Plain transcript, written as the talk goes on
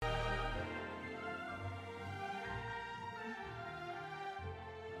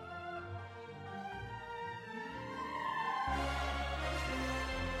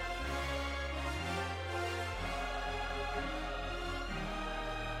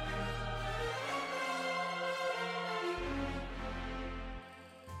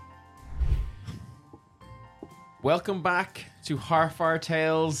Welcome back to Harfar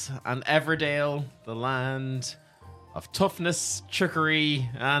Tales and Everdale, the land of toughness, trickery,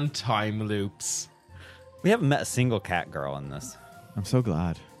 and time loops. We haven't met a single cat girl in this. I'm so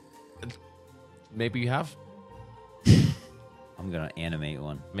glad. Maybe you have. I'm going to animate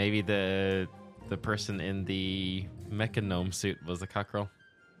one. Maybe the person in the mecha gnome suit was the cat girl.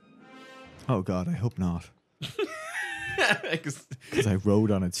 Oh God, I hope not. 'Cause- Because I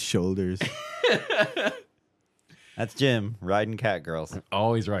rode on its shoulders. That's Jim riding cat girls.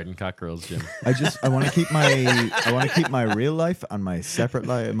 Always riding cat girls, Jim. I want to keep my real life and my separate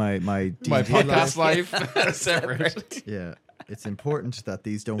life, my My D&D podcast life separate. Yeah, it's important that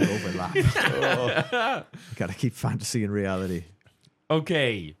these don't overlap. Gotta keep fantasy and reality.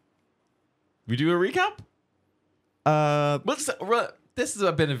 Okay. We do a recap? This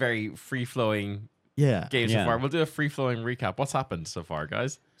has been a very free-flowing Yeah. game so Yeah. far. We'll do a free-flowing recap. What's happened so far,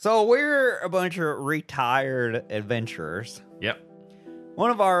 guys? So we're a bunch of retired adventurers. Yep.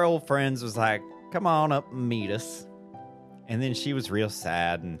 One of our old friends was like, come on up and meet us. And then she was real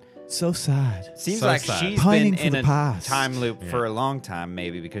sad. And So sad. seems So like sad. she's Pining been for in the a past. time loop Yeah. for a long time,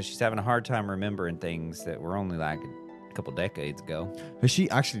 maybe, because she's having a hard time remembering things that were only like a couple decades ago. Has she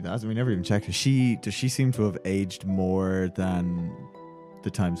actually? We never even checked. Does she seem to have aged more than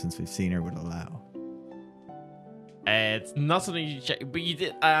the time since we've seen her would allow? It's not something you check, but you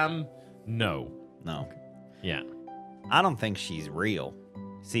did. No. No. Yeah. I don't think she's real.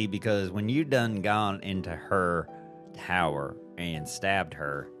 See, because when you done gone into her tower and stabbed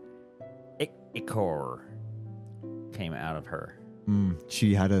her, Ichor came out of her.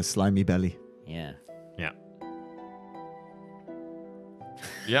 She had a slimy belly. Yeah. Yeah.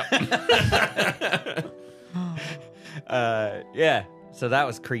 Yep. Yeah. So that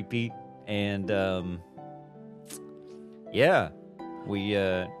was creepy, and yeah, we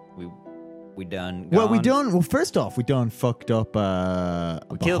done. Gone. Well, first off, we done fucked up a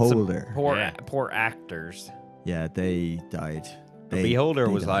Killed some beholder. poor actors. Yeah, they died. The beholder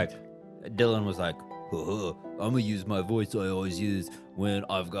they was died. like, Dylan was like, I'm gonna use my voice I always use when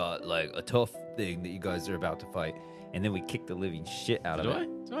I've got like a tough thing that you guys are about to fight, and then we kicked the living shit out of Do it.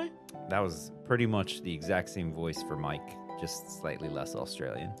 I? That was pretty much the exact same voice for Mike, just slightly less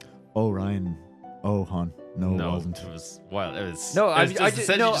Australian. Oh, Ryan. Oh, hon. No, it wasn't. It was well. It was. No, it was I just-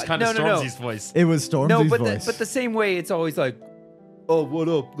 essentially no, just kind of no, no. Stormzy's voice. It was Stormzy's No, but voice. the same way it's always like, oh, what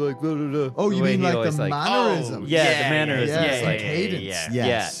up? Like, blah, blah, blah. Oh, The you way mean he like always the mannerisms? Yeah, the mannerisms. Yes, Yeah, like yeah, cadence. yeah.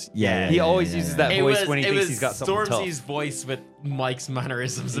 Yes. Yeah. He always uses that It voice was, when he it thinks was he's got something Stormzy's tough. voice with Mike's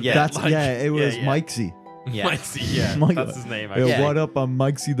mannerisms. A Yeah. bit like, It was yeah. Mikesy. Yeah. Mikesy, yeah. Mike- That's his name. Yeah, Actually. Yeah. What up? I'm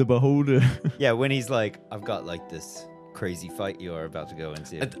Mikesy the Beholder. Yeah, when he's like, I've got like this crazy fight you are about to go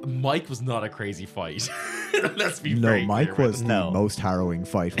into. And Mike was not a crazy fight. Let's be No, very Mike clear was the No. most harrowing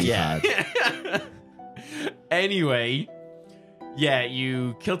fight we've had. Anyway, yeah,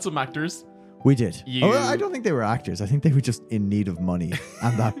 you killed some actors. We did. You- Oh, I don't think they were actors. I think they were just in need of money,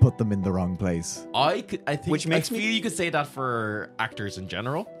 and that put them in the wrong place. I think Which makes I me- feel you could say that for actors in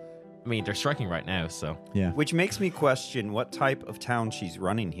general. I mean, they're striking right now, so Yeah. Which makes me question what type of town she's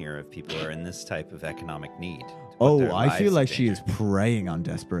running here if people are in this type of economic need. to put Oh, their I feel lives like in she danger. is preying on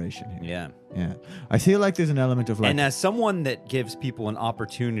desperation here. Yeah. Yeah. I feel like there's an element of like. And as someone that gives people an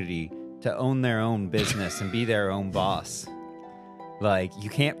opportunity to own their own business and be their own boss, like, you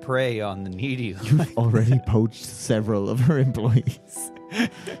can't prey on the needy. You've already poached several of her employees.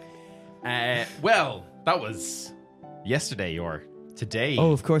 well, that was yesterday or today.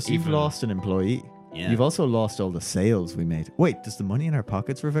 Oh, of course, you've even. lost an employee. Yeah. You've also lost all the sales we made. Wait, does the money in our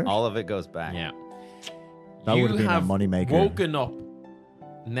pockets revert? All of it goes back. Yeah. That You would've been a have moneymaker. Woken up,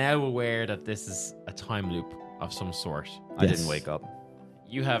 now aware that this is a time loop of some sort. I Yes. didn't wake up.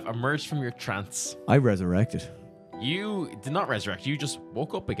 You have emerged from your trance. I resurrected. You did not resurrect. You just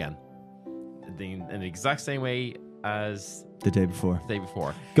woke up again, in the exact same way as The day before. the day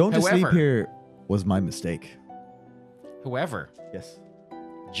before. Going to sleep However- here was my mistake. However, Yes.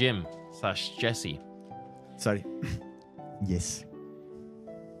 Jim/Jesse, Sorry. Yes.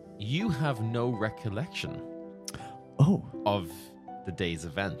 you have no recollection Oh, of the day's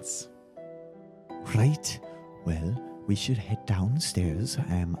events. right. Well, we should head downstairs.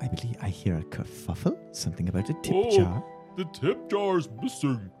 I believe I hear a kerfuffle. Something about a tip jar. The tip jar's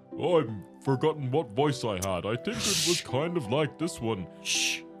missing. I've forgotten what voice I had. I think it was kind of like this one.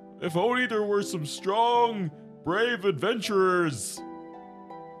 Shh. If only there were some strong, brave adventurers.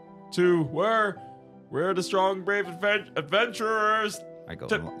 Where are the strong, brave adventurers? I go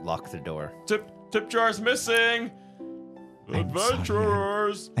Tip- lock the door. Tip jar's missing. I'm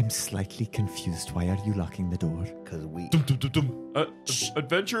Adventurers. I'm slightly confused. Why are you locking the door? Because we...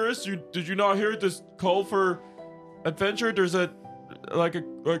 Adventurers, did you not hear this call for adventure. There's a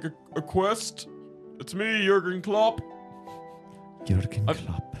quest. It's me, Jurgen Klopp. Jurgen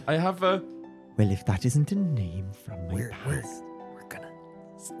Klopp. I have a. Well, if that isn't a name from my past.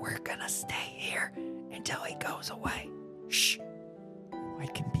 We're gonna stay here until he goes away. Shh. I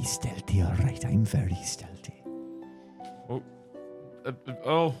can be stealthy, all right. I'm very stealthy.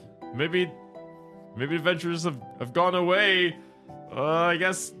 Maybe adventurers have gone away. I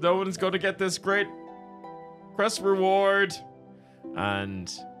guess no one's going to get this great quest reward.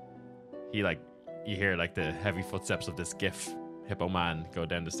 And you hear like the heavy footsteps of this GIF hippo man go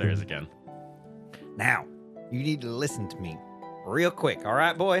down the stairs again. Now, you need to listen to me real quick, all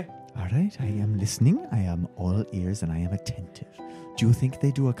right, boy? All right, I am listening. I am all ears and I am attentive. Do you think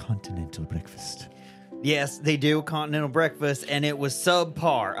they do a continental breakfast? Yes, they do continental breakfast, and it was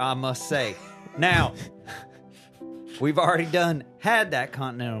subpar, I must say. Now, we've already had that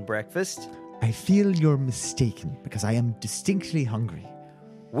continental breakfast. I feel you're mistaken because I am distinctly hungry.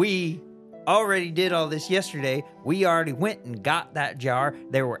 We already did all this yesterday. We already went and got that jar.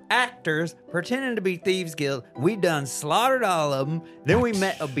 There were actors pretending to be Thieves Guild. We done slaughtered all of them. Then we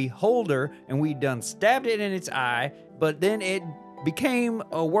met a beholder and we done stabbed it in its eye. But then it became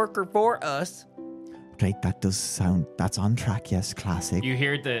a worker for us. Right, that's on track, yes, classic. You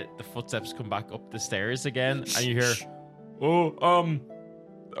hear the footsteps come back up the stairs again, and you hear,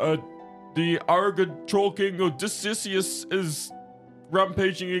 the arrogant troll king Odysseus is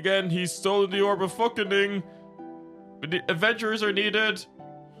rampaging again. He's stolen the orb of fucking. Adventurers are needed.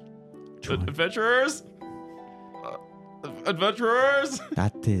 Adventurers? Adventurers?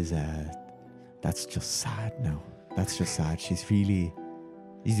 That's just sad now. That's just sad.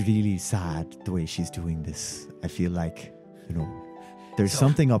 It's really sad the way she's doing this. I feel like, there's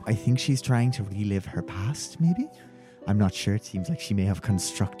something up. I think she's trying to relive her past, maybe? I'm not sure. It seems like she may have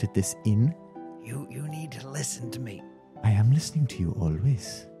constructed this in. You need to listen to me. I am listening to you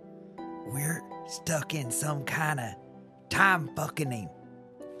always. We're stuck in some kind of time fucking.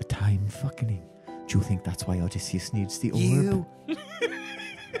 A time fucking. Do you think that's why Odysseus needs the orb?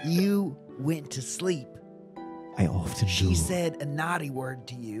 You went to sleep. I often do. She said a naughty word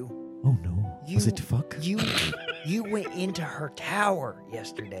to you. Oh no. Was it fuck? You went into her tower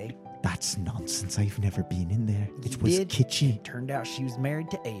yesterday. That's nonsense. I've never been in there. It You was did. kitschy. It turned out she was married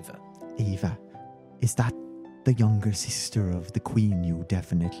to Ava. Ava. Is that the younger sister of the queen you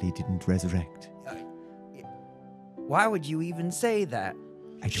definitely didn't resurrect? Why would you even say that?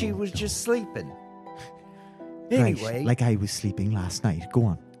 She don't was know. just sleeping. Right, Anyway. like I was sleeping last night. Go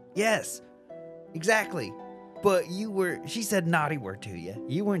on. Yes, exactly. But she said naughty word to you.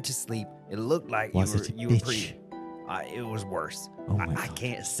 You went to sleep. It looked like Was it a you were bitch? pretty. It was worse. Oh my I God.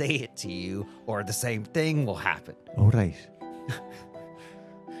 can't say it to you or the same thing will happen. All right.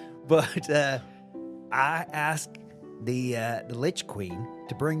 But I asked the Lich Queen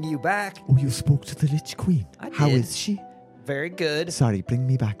to bring you back. Oh, you spoke to the Lich Queen. I How did. is she? Very good. Sorry, bring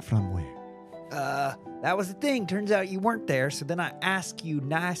me back from where? That was the thing. Turns out you weren't there. So then I asked you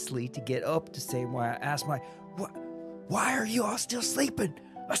nicely to get up to say why I asked why are you all still sleeping?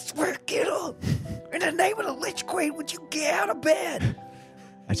 I swear, get up. In the name of the Lich Queen, would you get out of bed?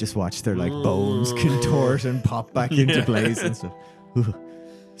 I just watched their bones contort and pop back into place and stuff. Ooh.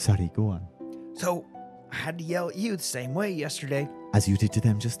 Sorry, go on. So I had to yell at you the same way yesterday. As you did to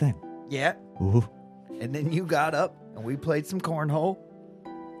them just then. Yeah. Ooh. And then you got up and we played some cornhole.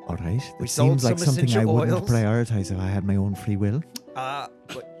 All right. We That sold seems like some something I essential wouldn't oils. prioritize if I had my own free will.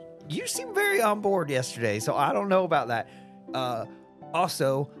 But you seemed very on board yesterday, so I don't know about that.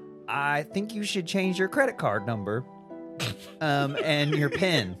 Also, I think you should change your credit card number and your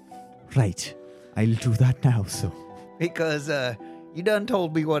PIN. Right. I'll do that now, so. Because you done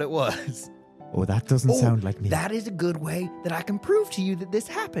told me what it was. Oh, that doesn't sound like me. That is a good way that I can prove to you that this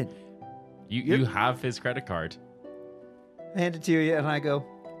happened. you have his credit card. I hand it to you and I go,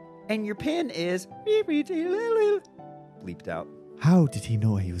 and your PIN is bleeped out. How did he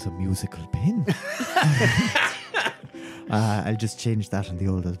know he was a musical pin? I'll just change that on the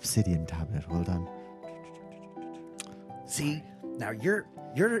old obsidian tablet. Hold on. See, now you're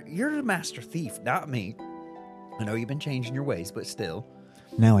the master thief, not me. I know you've been changing your ways, but still.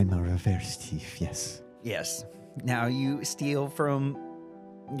 Now I'm a reverse thief, yes. Yes. Now you steal from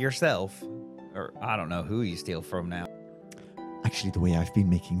yourself. Or I don't know who you steal from now. Actually, the way I've been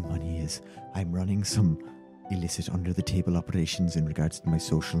making money is I'm running some illicit under-the-table operations in regards to my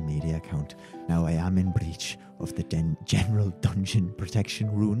social media account. Now, I am in breach of the general dungeon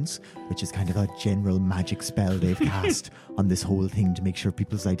protection runes, which is kind of a general magic spell they've cast on this whole thing to make sure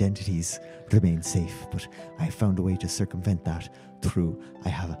people's identities remain safe. But I found a way to circumvent that through, I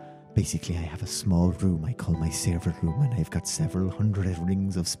have Basically, I have a small room I call my server room, and I've got several hundred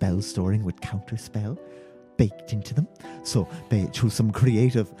rings of spell storing with counterspell baked into them. So through some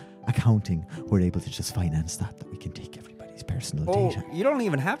creative accounting, we're able to just finance that we can take everybody's personal data. You don't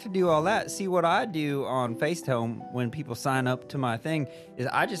even have to do all that. See, what I do on FaceTime when people sign up to my thing is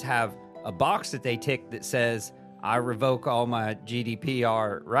I just have a box that they tick that says, I revoke all my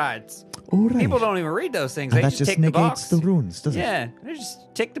GDPR rights. Oh, right. People don't even read those things. And They that just tick the box. negates the runes, does it? Yeah, they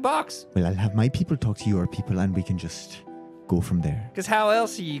just tick the box. Well, I'll have my people talk to your people, and we can just go from there. Because how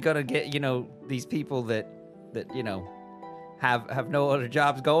else are you gonna get these people that have no other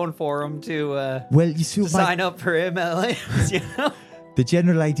jobs going for them to Well, you see, sign up for MLMs? The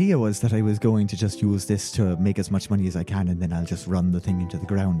general idea was that I was going to just use this to make as much money as I can, and then I'll just run the thing into the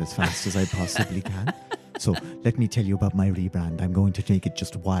ground as fast as I possibly can. So let me tell you about my rebrand. I'm going to make it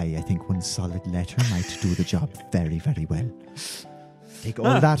just Y. I think one solid letter might do the job very, very well. Take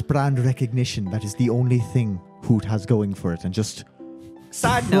all that brand recognition, that is the only thing Hoot has going for it, and just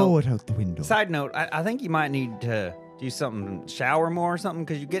throw it out the window. Side note, I think you might need to do something, shower more or something,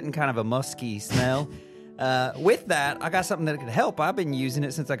 because you're getting kind of a musky smell. With that, I got something that could help. I've been using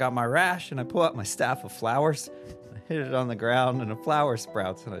it since I got my rash, and I pull out my staff of flowers, I hit it on the ground, and a flower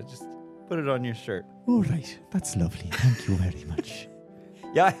sprouts, and I just put it on your shirt. All right, that's lovely. Thank you very much.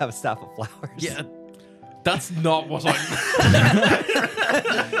 Yeah, I have a staff of flowers. Yeah, that's not what I'm...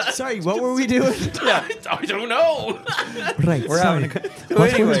 Sorry, what were we doing? I don't know. Right, We're sorry. having a good... So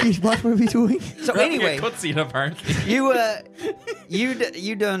What anyway, were we doing? so anyway, A cutscene apparently.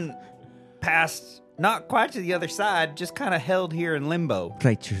 you done passed not quite to the other side, just kind of held here in limbo.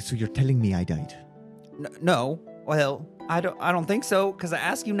 Right, so you're telling me I died? No, well, I don't think so, because I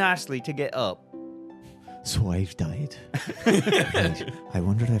asked you nicely to get up. So I've died. Right. I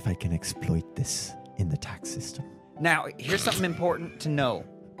wonder if I can exploit this in the tax system. Now, here's something important to know.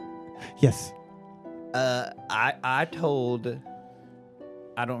 Yes. I told,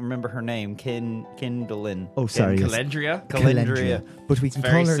 I don't remember her name, Kindlin. Oh, sorry. yes. Calendria? Calendria. But we It's can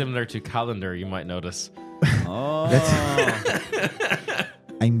very call her... similar to calendar, you might notice. Oh,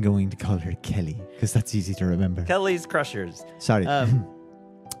 I'm going to call her Kelly, because that's easy to remember. Kelly's Crushers. Sorry. Um,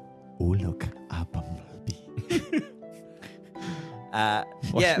 Oh, look, a bumblebee.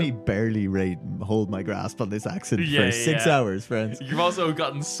 Watch yeah. me barely hold my grasp on this accent Yeah, for 6 yeah. hours, friends. You've also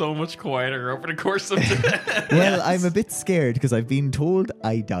gotten so much quieter over the course of the... Well, I'm a bit scared because I've been told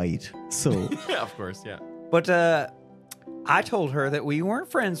I died. So, Yeah, of course, yeah. But I told her that we weren't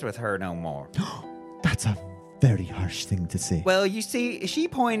friends with her no more. that's a very harsh thing to say. Well, you see, she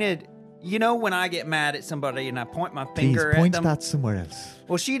pointed. When I get mad at somebody and I point my Please finger point at them. that somewhere else.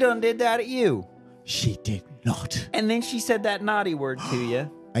 Well, she done did that at you. She did not. And then she said that naughty word to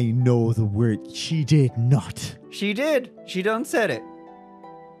you. I know the word. She did not. She did. She done said it.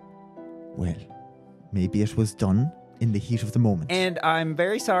 Well, maybe it was done in the heat of the moment. And I'm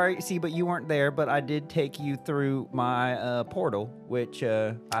very sorry. See, but you weren't there. But I did take you through my portal, which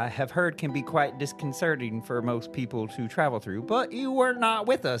I have heard can be quite disconcerting for most people to travel through. But you were not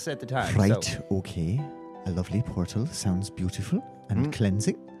with us at the time. Right, So. okay. A lovely portal. Sounds beautiful and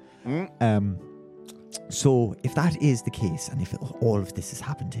cleansing. So, if that is the case, and if all of this has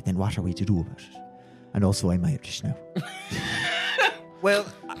happened, then what are we to do about it? And also, I'm Irish now. Well,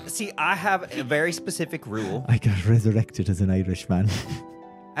 see, I have a very specific rule. I got resurrected as an Irish man.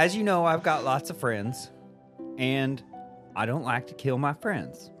 As you know, I've got lots of friends, and I don't like to kill my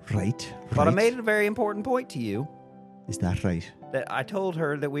friends. Right. But I made a very important point to you, Is that right? that I told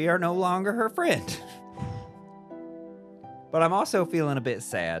her that we are no longer her friend. But I'm also feeling a bit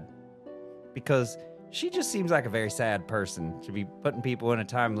sad, because she just seems like a very sad person. She'd be putting people in a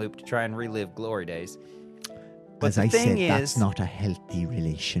time loop to try and relive glory days. But As the I thing said, that's is, not a healthy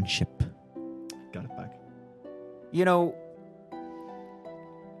relationship. Got it back.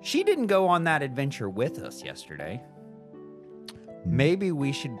 She didn't go on that adventure with us yesterday. Maybe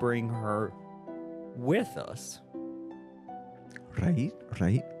we should bring her with us. Right.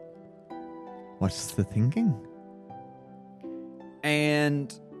 What's the thinking?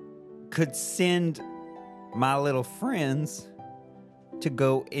 And could send my little friends to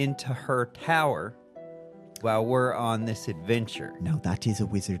go into her tower while we're on this adventure. Now, that is a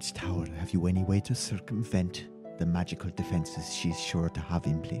wizard's tower. Have you any way to circumvent the magical defenses she's sure to have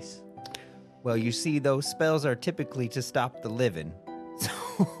in place? Well, you see, those spells are typically to stop the living. So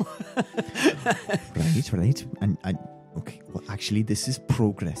Right. And okay, well, actually, this is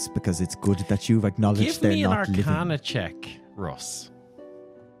progress, because it's good that you've acknowledged Give they're me an not Arcana living. check, Russ.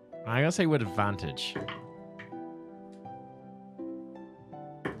 I gotta say with advantage.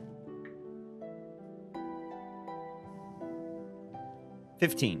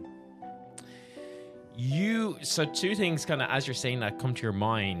 $15. So two things kind of, as you're saying that, come to your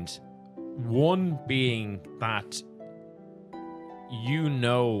mind. One being that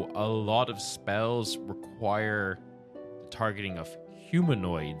a lot of spells require the targeting of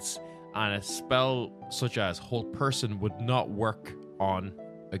humanoids, and a spell such as Hold Person would not work on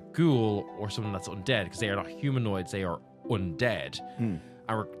a ghoul or someone that's undead, because they are not humanoids, they are undead, and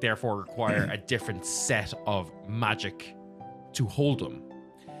therefore require a different set of magic to hold them.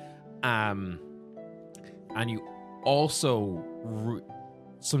 And you also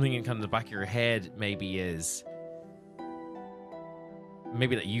something in kind of the back of your head maybe is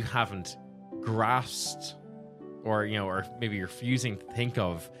that you haven't grasped, or maybe you're refusing to think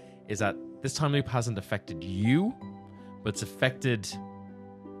of, is that this time loop hasn't affected you, but it's affected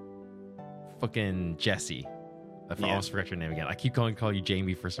fucking Jesse. I almost forgot your name again. I keep calling you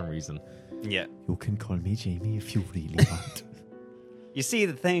Jamie for some reason. Yeah. You can call me Jamie if you really want. You see,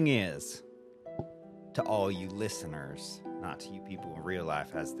 the thing is, to all you listeners, not to you people in real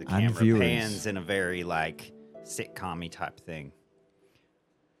life, as the camera pans in a very, sitcom-y type thing.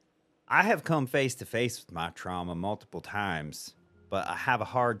 I have come face to face with my trauma multiple times, but I have a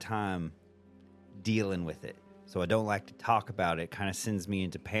hard time dealing with it. So I don't like to talk about it. It kind of sends me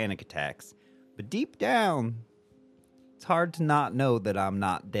into panic attacks. But deep down, it's hard to not know that I'm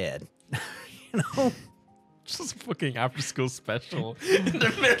not dead. Just a fucking after school special in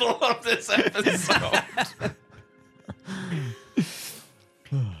the middle of this episode.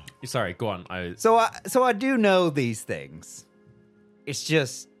 Sorry, go on. So I do know these things. It's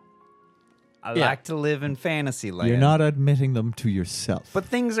just I like to live in fantasy land. You're not admitting them to yourself. But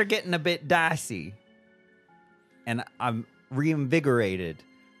things are getting a bit dicey. And I'm reinvigorated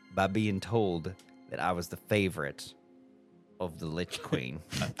by being told that I was the favorite of the Lich Queen.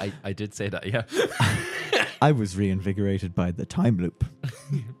 I did say that, yeah. I was reinvigorated by the time loop.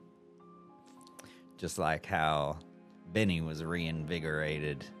 Just like how Benny was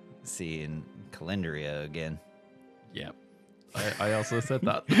reinvigorated seeing Calendria again. Yeah. I also said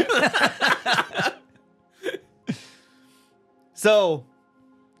that. So,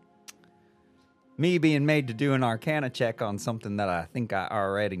 me being made to do an Arcana check on something that I think I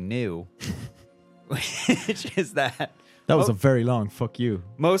already knew, which is that was a very long fuck you.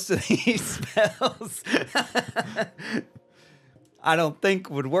 Most of these spells I don't think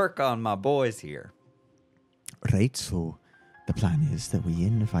would work on my boys here. Right, so the plan is that we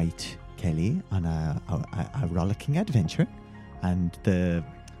invite Kelly on a rollicking adventure, and the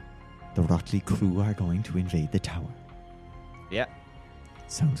Rotley crew are going to invade the tower. Yeah.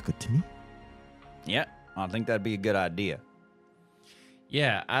 Sounds good to me. Yeah, I think that'd be a good idea.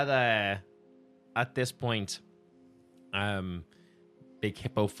 Yeah, at this point, big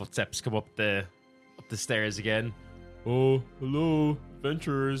hippo footsteps come up the stairs again. Oh, hello,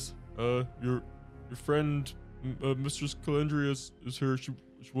 adventurers. Your friend, Mistress Calendria is here. She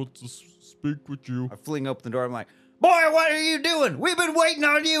wants to speak with you. I fling open the door. I'm like, boy, what are you doing? We've been waiting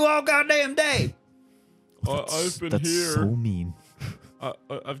on you all goddamn day. I've been that's here. So mean.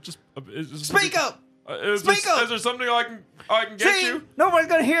 I've just speak up. Speak up. Is there something I can get you? Nobody's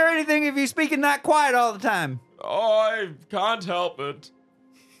gonna hear anything if you're speaking that quiet all the time. Oh, I can't help it.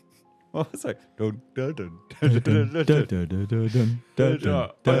 What was I? I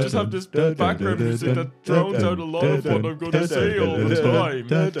just have this background music that drowns out a lot of what I'm going to say all the time.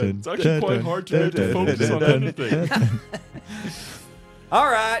 It's actually quite hard to make to focus on anything. All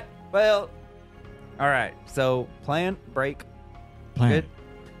right. Well. All right. So plan, break. Plan. Good.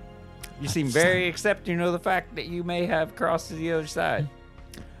 You seem very accepting of the fact that you may have crossed to the other side.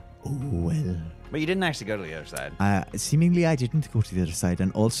 Oh, well. But you didn't actually go to the other side. Seemingly I didn't go to the other side,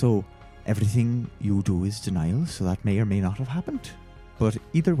 and also everything you do is denial, so that may or may not have happened. But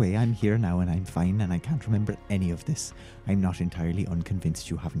either way, I'm here now and I'm fine, and I can't remember any of this. I'm not entirely unconvinced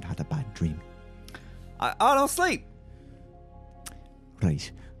you haven't had a bad dream. I don't sleep.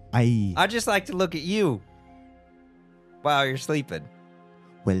 Right. I just like to look at you while you're sleeping.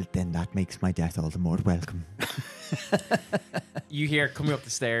 Well, then that makes my death all the more welcome. You hear coming up the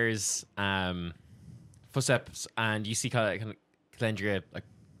stairs, footsteps, and you see kind of Calendria,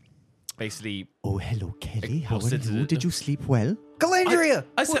 basically. Oh, hello, Kelly. How are busted you? Did you sleep well? Calendria!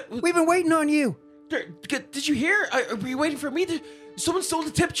 I said, we've been waiting on you. Did you hear? Were you waiting for me? Someone stole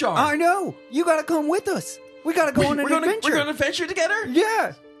the tip jar. I know. You gotta come with us. We gotta go on an adventure. We're going to adventure together?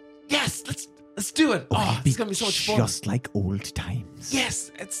 Yeah. Yes, let's do it. Oh, it's going to be so much fun. Just like old times.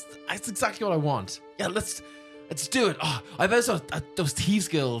 Yes, it's exactly what I want. Yeah, let's do it. Oh, I bet those Thieves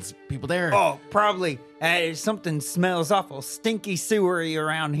Guild people there. Oh, probably. Something smells awful stinky sewery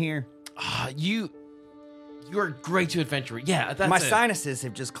around here. You are great to adventure. Yeah, that's my sinuses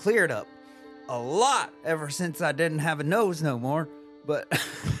have just cleared up a lot ever since I didn't have a nose no more. But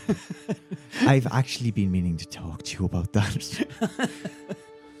I've actually been meaning to talk to you about that.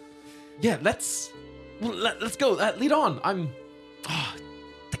 Yeah, let's go. Lead on.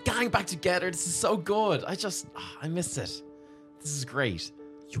 The gang back together. This is so good. I missed it. This is great.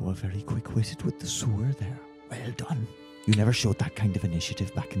 You were very quick-witted with the sewer there. Well done. You never showed that kind of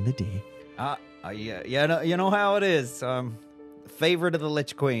initiative back in the day. yeah, you know how it is. Favorite of the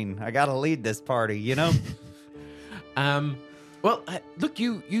Lich Queen. I gotta lead this party, you know. Well, look,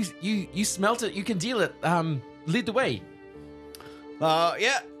 you smelt it. You can deal it. Lead the way.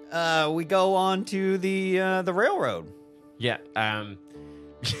 We go on to the railroad. Yeah. I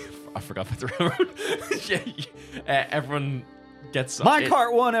forgot about the railroad. Yeah. Everyone gets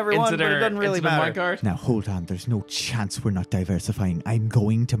Minecart won, everyone, but it doesn't really matter. Minecart. Now, hold on. There's no chance we're not diversifying. I'm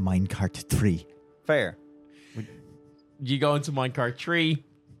going to minecart 3. Fair. You go into minecart 3.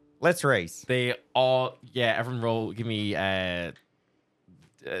 Let's race. Everyone roll. Give me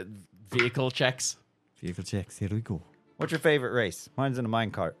vehicle checks. Vehicle checks. Here we go. What's your favorite race? Mine's in a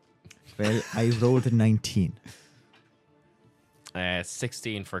minecart. Well, I rolled a 19.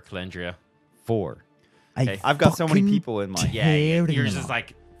 16 for Calendria. 4. Okay. I've got so many fucking people in mine. Yeah, tearing yours them is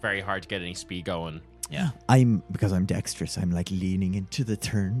like very hard to get any speed going. Yeah. Because I'm dexterous, I'm like leaning into the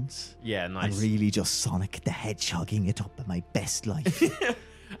turns. Yeah, And nice. really just Sonic the Hedgehogging it up in my best life.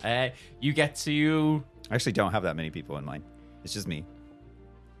 You get to. I actually don't have that many people in mine. It's just me.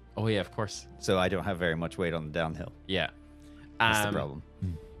 Oh yeah, of course. So I don't have very much weight on the downhill. Yeah. That's the problem.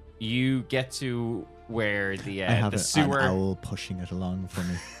 You get to where the I have the an sewer owl pushing it along for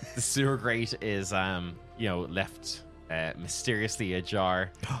me. the sewer grate is left mysteriously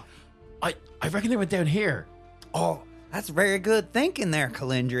ajar. I reckon they went down here. Oh, that's very good thinking there,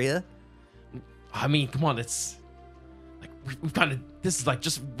 Calendria. I mean, come on, it's like we've kind of this is like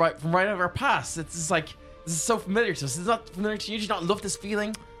just right from right out of our past. This is so familiar to us. It's not familiar to you. Do you not love this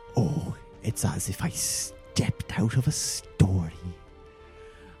feeling? Oh, it's as if I stepped out of a story.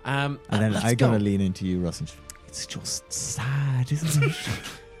 And then I'm going to lean into you, Russ. And it's just sad, isn't it?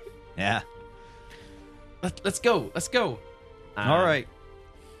 Yeah. Let's go. All right.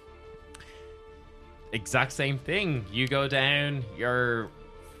 Exact same thing. You go down. You're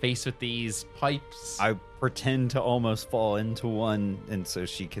faced with these pipes. I pretend to almost fall into one, and so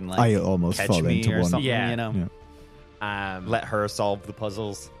she can like I almost catch fall me into or one. something, Yeah. you know. Yeah. Let her solve the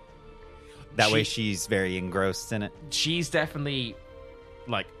puzzles. That way she's very engrossed in it. She's definitely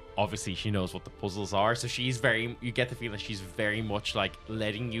like obviously she knows what the puzzles are, so you get the feeling she's very much like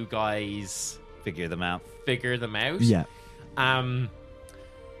letting you guys Figure them out. figure them out. Yeah.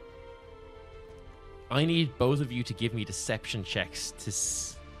 I need both of you to give me deception checks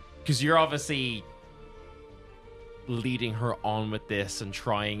because you're obviously leading her on with this and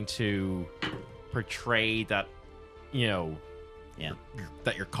trying to portray that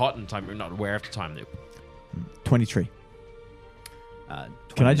that you're caught in time, you're not aware of the time loop. 23.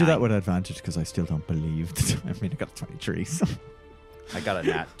 Can I do 29. that with advantage? Because I still don't believe. I mean, I got a 23. So. I got a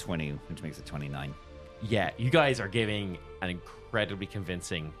nat 20, which makes it 29. Yeah, you guys are giving an incredibly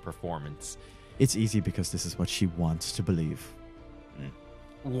convincing performance. It's easy because this is what she wants to believe.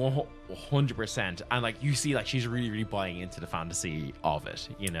 100%. And like you see, like she's really, really buying into the fantasy of it,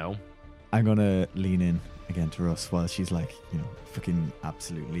 I'm going to lean in again to Russ while she's like, fucking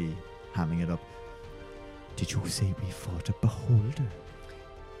absolutely hamming it up. Did you say we fought a beholder?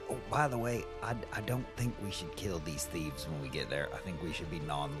 Oh, by the way, I don't think we should kill these thieves when we get there. I think we should be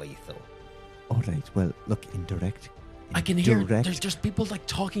non-lethal. All right. Well, look, indirect. I can hear there's just people like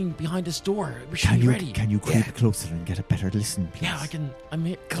talking behind this door. We should be ready. Can you creep closer and get a better listen, please? Yeah, I'm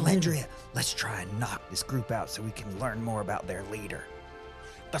here. Calendria, let's try and knock this group out so we can learn more about their leader.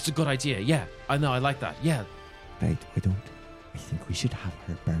 That's a good idea. Yeah, I know. I like that. Yeah. Right, I think we should have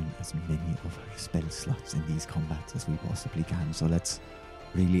her burn as many of her spell slots in these combats as we possibly can. So let's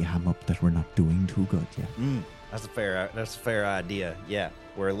really ham up that we're not doing too good, yeah. That's a fair idea. Yeah,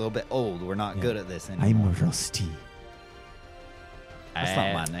 we're a little bit old. We're not good at this anymore. I'm rusty. That's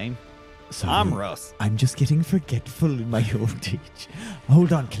not my name. Sorry, I'm Russ. I'm just getting forgetful in my old age.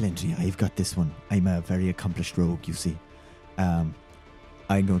 Hold on, Calendria. I've got this one. I'm a very accomplished rogue, you see. I'm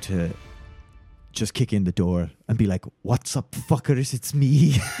going to just kick in the door and be like, "What's up, fuckers? It's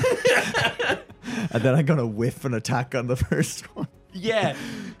me." And then I'm going to whiff an attack on the first one. Yeah,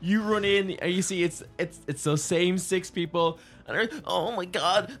 you run in and you see it's those same 6 people, and oh my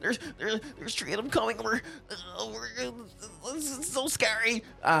god, there's 3 of them coming. This is so scary.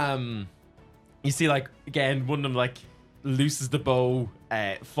 You see like again one of them like looses the bow,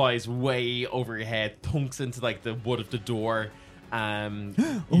 flies way over your head, thunks into like the wood of the door, Oh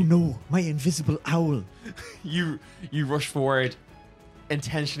no, my invisible owl. You rush forward,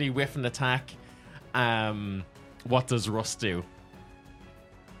 intentionally whiff an attack. What does Russ do?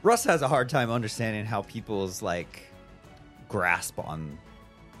 Russ has a hard time understanding how people's like grasp on,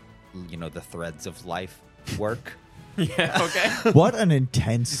 the threads of life work. Yeah, okay. What an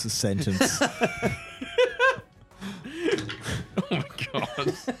intense sentence. Oh my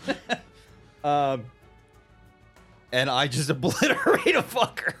god. And I just obliterate a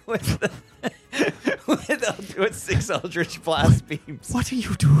fucker with 6 Eldritch Blast Beams. What are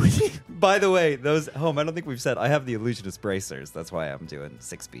you doing? By the way, those I don't think we've said I have the illusionist bracers. That's why I'm doing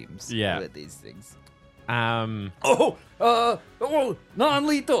 6 beams. Yeah. With these things. Um, Non-lethal. Oh,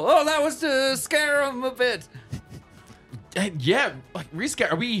 that was to scare him a bit. yeah, like Rizka,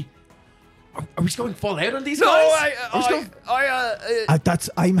 are we just going full out on these No, guys?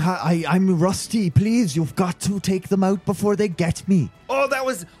 I'm rusty. Please, you've got to take them out before they get me. Oh, that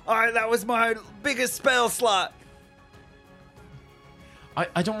was my biggest spell slot.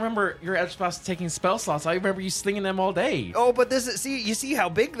 I don't remember your Eldritch Blast taking spell slots. I remember you slinging them all day. Oh, but you see how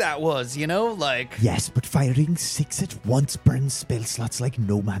big that was, like. Yes, but firing 6 at once burns spell slots like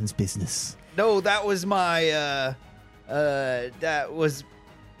no man's business. No, that was my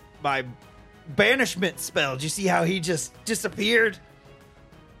banishment spell. Did you see how he just disappeared?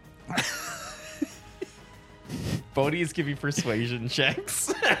 Bodhi's giving persuasion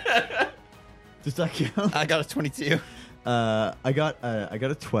checks. Does that count? I got a 22. I got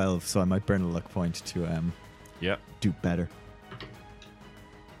a 12, so I might burn a luck point to Yep. do better.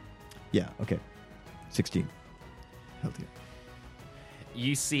 Yeah, okay. 16. Hell yeah.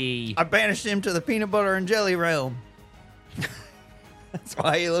 You see, I banished him to the peanut butter and jelly realm. That's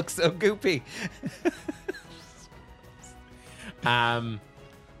why he looks so goopy.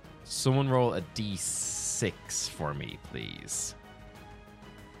 someone roll a d6 for me, please.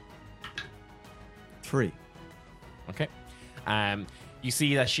 3. Okay. You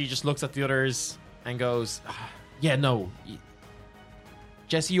see that she just looks at the others and goes, yeah, no.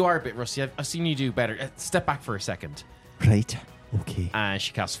 Jesse, you are a bit rusty. I've seen you do better. Step back for a second. Right. Okay. And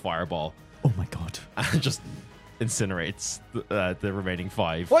she casts Fireball Oh my god. and just incinerates the remaining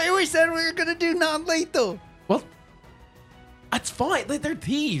 5. Well, we said we were going to do non-lethal. Well, that's fine. They're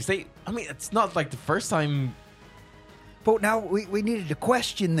thieves. It's not like the first time. But now we needed to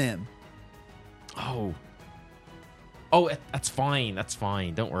question them. Oh, that's fine. That's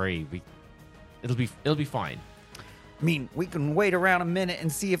fine. Don't worry. It'll be fine. I mean, we can wait around a minute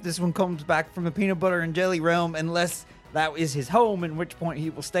and see if this one comes back from the peanut butter and jelly realm, unless that is his home, at which point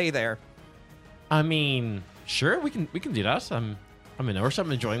he will stay there. I mean, sure, we can do that. I'm in Orsh.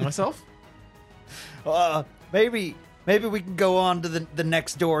 I'm enjoying myself. Maybe we can go on to the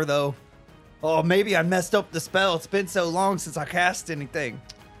next door, though. Oh, maybe I messed up the spell. It's been so long since I cast anything.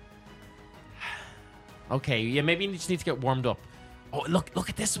 Okay, yeah, maybe you just need to get warmed up. Oh, look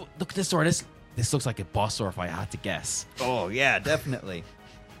at this. Look at this door. This looks like a boss door if I had to guess. Oh, yeah, definitely.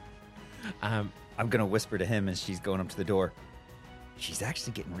 Um, I'm going to whisper to him as she's going up to the door. She's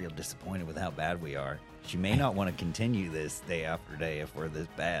actually getting real disappointed with how bad we are. She may not want to continue this day after day if we're this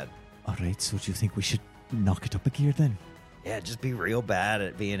bad. Alright, so do you think we should knock it up a gear then? Yeah, just be real bad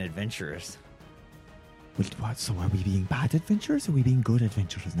at being adventurous. Well, what? So are we being bad adventurers or are we being good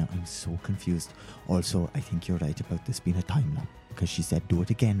adventurers now? I'm so confused. Also, I think you're right about this being a time lapse because she said do it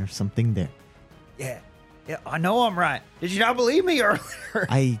again or something there. Yeah, I know I'm right. Did you not believe me earlier?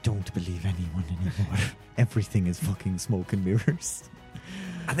 I don't believe anyone anymore. Everything is fucking smoke and mirrors.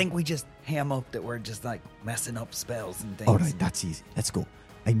 I think we just ham up that we're just like messing up spells and things. Alright, that's easy. Let's go.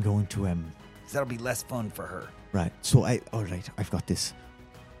 I'm going to 'Cause that'll be less fun for her. Right, so alright, I've got this.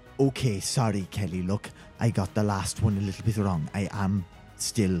 Okay, sorry, Kelly. Look, I got the last one a little bit wrong. I'm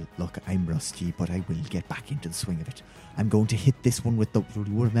rusty, but I will get back into the swing of it. I'm going to hit this one with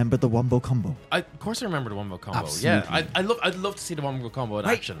remember the wombo combo? of course I remember the Wombo combo. Absolutely. Yeah, I'd love to see the Wombo combo in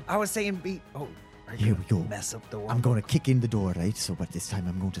Wait, action. I was saying Here we go. Mess up the one. I'm going to kick in the door, right? So, but this time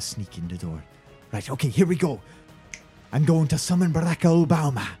I'm going to sneak in the door. Right, okay, here we go. I'm going to summon Barack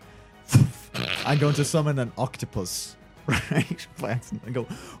Obama. I'm going to summon an octopus. Right? By accident. I go,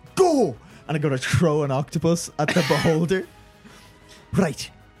 And I'm going to throw an octopus at the beholder. Right.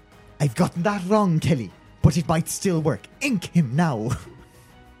 I've gotten that wrong, Kelly. But it might still work. Ink him now.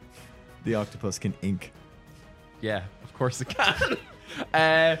 The octopus can ink. Yeah, of course it can.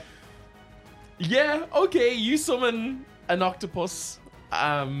 Yeah, okay, you summon an octopus.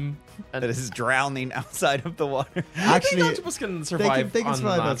 And That is drowning outside of the water. I think Actually, the octopus can survive they can on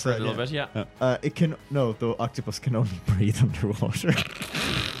survive land outside, for a little yeah. bit, yeah. The octopus can only breathe underwater.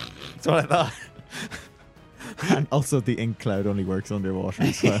 That's what I thought. And also the ink cloud only works underwater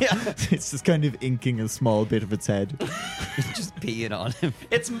as well. It's just kind of inking a small bit of its head. Just peeing on him.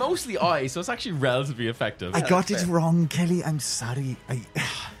 It's mostly ice, so it's actually relatively effective. I got it wrong, Kelly. I'm sorry.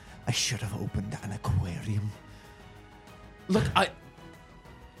 I should have opened an aquarium. Look,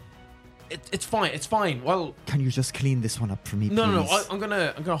 it's fine. It's fine. Well, Can you just clean this one up for me, please? no. I'm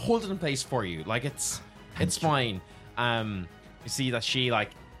gonna hold it in place for you. Like it's fine. You see that she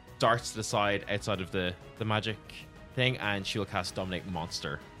like darts to the side outside of the magic thing, and she'll cast Dominate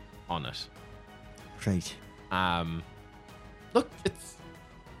Monster on it. Right. Look, it's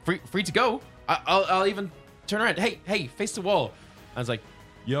free to go. I'll even turn around. Hey, face the wall. I was like,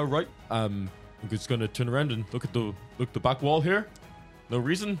 yeah, right. I'm just gonna turn around and look at the back wall here. No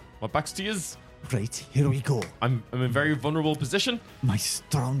reason. My back's to yous. Right, here we go. I'm in a very vulnerable position. My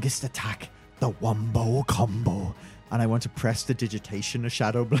strongest attack, the Wombo Combo. And I want to press the digitation of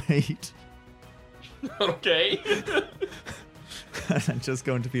Shadow Blade. Okay. And I'm just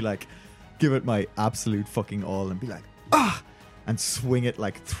going to be like, give it my absolute fucking all and be like, ah! And swing it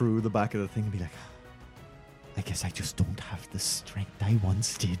like through the back of the thing and be like, I guess I just don't have the strength I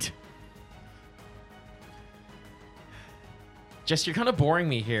once did. Jess, you're kind of boring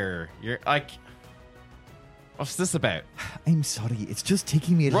me here. You're like, what's this about? I'm sorry, it's just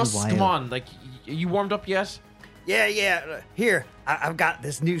taking me a Russ, little while. come on. Like, you warmed up yet? Yeah. Here, I've got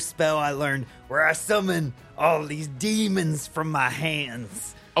this new spell I learned where I summon all these demons from my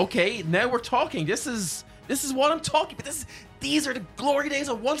hands. Okay, now we're talking. This is what I'm talking about. These are the glory days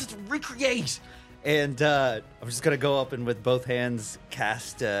I wanted to recreate. And I'm just going to go up and with both hands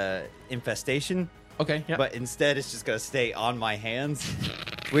cast Infestation. Okay, yeah. But instead, it's just going to stay on my hands,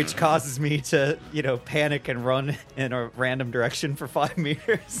 which causes me to, panic and run in a random direction for 5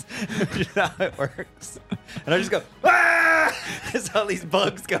 meters. Which is how it works. And I just go, ah! As all these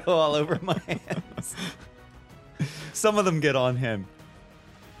bugs go all over my hands. Some of them get on him,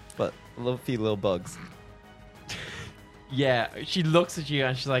 but a few little bugs. Yeah, she looks at you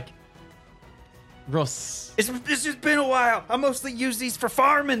and she's like, Russ. It's just been a while. I mostly use these for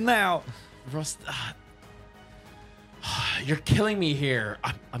farming now. Russ, you're killing me here.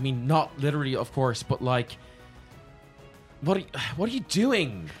 I mean, not literally, of course, but like, what are you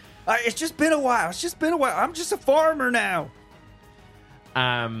doing? It's just been a while. I'm just a farmer now.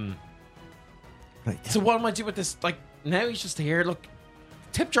 Right. So what am I doing with this? Like, now he's just here. Look,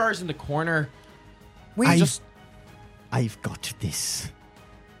 tip jar's in the corner. I've got this.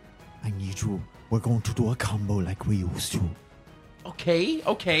 I need you. We're going to do a combo like we used to. Okay,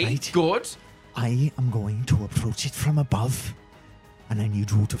 Right. good. I am going to approach it from above, and I need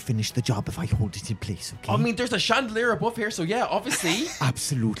you to finish the job if I hold it in place, okay? I mean, there's a chandelier above here, so yeah, obviously.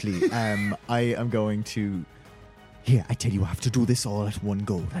 Absolutely. I am going to... Here, I tell you, I have to do this all at one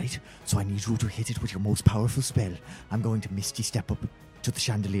go, right? So I need you to hit it with your most powerful spell. I'm going to Misty step up to the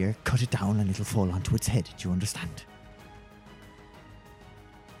chandelier, cut it down, and it'll fall onto its head. Do you understand?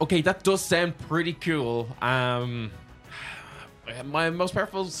 Okay, that does sound pretty cool. My most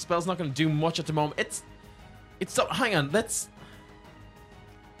powerful spell's not going to do much at the moment. It's hang on, let's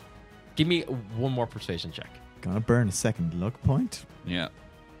give me one more persuasion check. Gonna burn a second luck point. Yeah.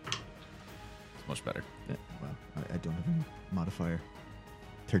 It's much better. Yeah, well, I don't have any modifier.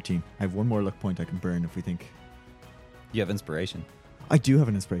 13. I have one more luck point I can burn if we think... You have inspiration. I do have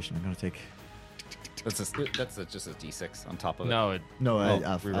an inspiration. I'm gonna take... That's just a D6 on top of it. No,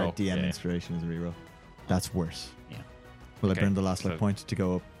 DM Yeah. inspiration is a reroll. That's worse. Yeah. Will Okay, I burn the last luck so- point to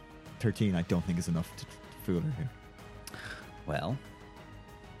go up 13? I don't think is enough to fool her here. Well,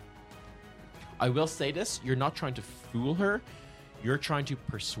 I will say this: you're not trying to fool her. You're trying to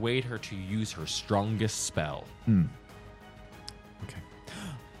persuade her to use her strongest spell. Okay.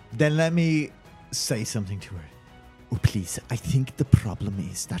 Then let me say something to her. Oh, please. I think the problem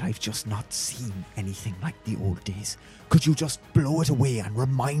is that I've just not seen anything like the old days. Could you just blow it away and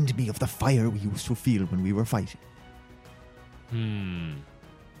remind me of the fire we used to feel when we were fighting?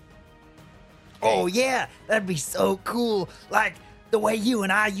 oh yeah, that'd be so cool. Like the way you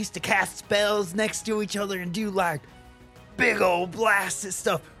and I used to cast spells next to each other and do like big old blasts and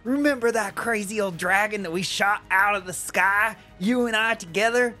stuff. Remember that crazy old dragon that we shot out of the sky? You and I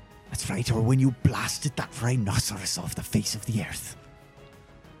together? That's right. Or when you blasted that rhinoceros off the face of the earth.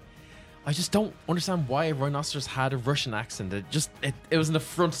 I just don't understand why a rhinoceros had a Russian accent. It was an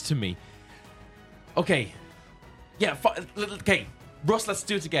affront to me. Okay. Yeah, okay. Russ, let's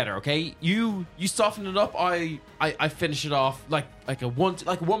do it together, okay? You soften it up, I finish it off like a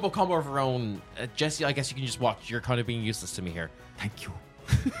wombo combo of our own. Jesse, I guess you can just watch. You're kind of being useless to me here. Thank you.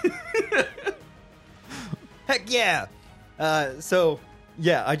 Heck yeah. So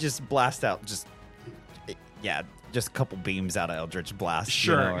yeah, I just blast out just yeah, just a couple beams out of Eldritch Blast.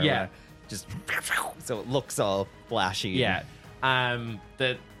 Sure, or yeah. just so it looks all flashy. Yeah.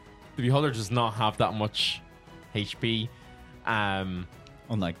 The beholder does not have that much HP.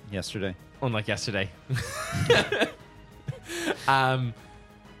 Unlike yesterday. Unlike yesterday.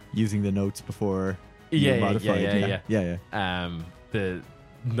 Using the notes before Yeah, you modified. Yeah. There's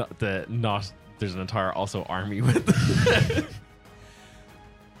an entire also army with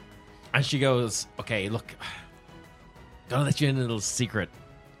and she goes, okay, look, gotta let you in a little secret.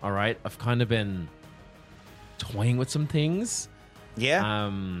 All right, I've kind of been toying with some things.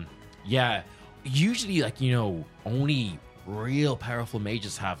 Yeah. Yeah, usually, like, only real powerful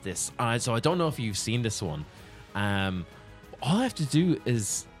mages have this. So I don't know if you've seen this one. All I have to do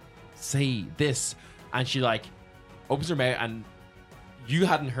is say this, and she like opens her mouth, and you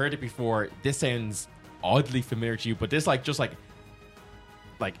hadn't heard it before. This sounds oddly familiar to you, but this like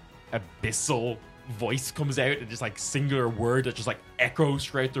abyssal voice comes out, and just like singular word that just like echoes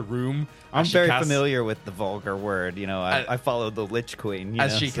throughout the room. I'm very familiar with the vulgar word. I followed the Lich Queen.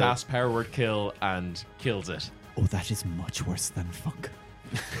 As she casts Power Word Kill and kills it. Oh, that is much worse than fuck.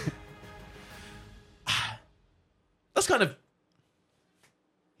 That's kind of...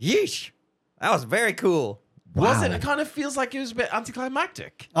 Yeesh. That was very cool. Was it? Wow. It kind of feels like it was a bit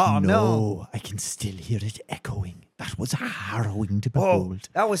anticlimactic. Oh, no. I can still hear it echoing. That was harrowing to Oh, behold.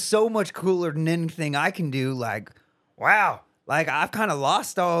 that was so much cooler than anything I can do. Like, wow. Like, I've kind of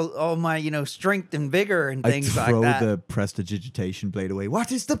lost all my, strength and vigor and things I like throw that. the prestidigitation blade away.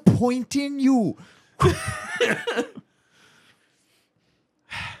 What is the point in you?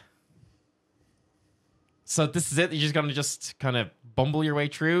 So this is it? You're just going to just kind of bumble your way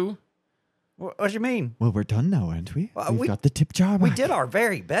through? What do you mean? Well, we're done now, aren't we? Well, We've got the tip jar back. We did our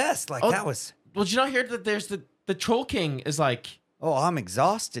very best. Like, Oh. that was... Well, did you not hear that there's the Troll King is like... Oh, I'm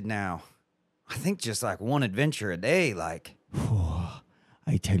exhausted now. I think just like one adventure a day, like...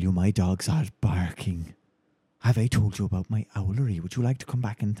 I tell you, my dogs are barking. Have I told you about my owlery? Would you like to come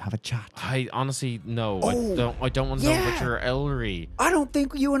back and have a chat? I honestly, no. Oh, I don't want to know about yeah. your owlery. I don't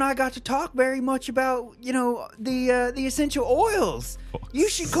think you and I got to talk very much about, the essential oils. You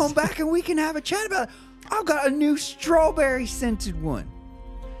should come back and we can have a chat about it. I've got a new strawberry scented one.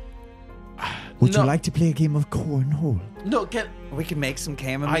 Would No. you like to play a game of cornhole? No, We can make some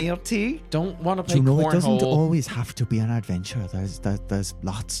chamomile tea. don't want to Do play you know it doesn't cornhole. always have to be an adventure. There's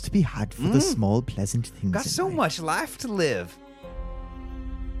lots to be had for the small, pleasant things. Got in so life. much life to live.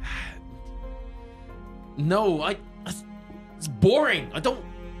 No, it's boring. I don't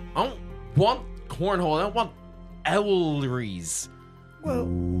want cornhole. I don't want owleries. Well,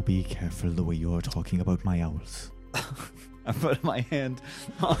 Oh, be careful the way you're talking about my owls. I put my hand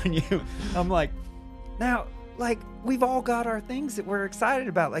on you. I'm like, now, like, we've all got our things that we're excited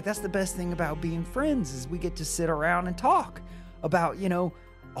about. Like, that's the best thing about being friends is we get to sit around and talk about,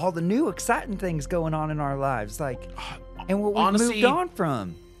 all the new exciting things going on in our lives. Like, and what we've Honestly, moved on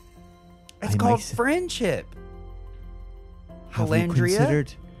from. It's I called might- friendship. Have you Calandria?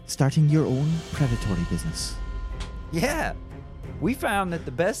 considered starting your own predatory business? Yeah. We found that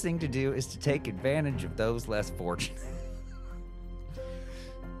the best thing to do is to take advantage of those less fortunate.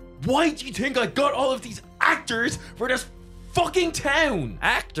 Why do you think I got all of these actors for this fucking town?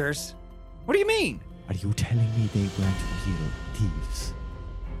 Actors? What do you mean? Are you telling me they weren't real thieves?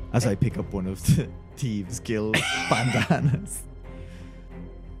 As I pick up one of the Thieves Guild bandanas.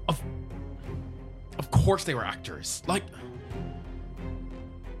 Of course they were actors. Like,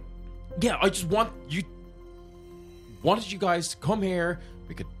 yeah, I just wanted you guys to come here.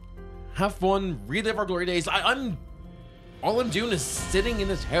 We could have fun, relive our glory days. All I'm doing is sitting in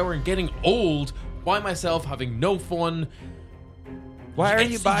the tower and getting old by myself, having no fun. Why are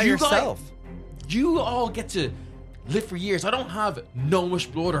It's you by you yourself? You all get to live for years. I don't have gnomish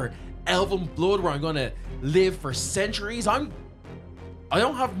blood or elven blood where I'm gonna live for centuries. I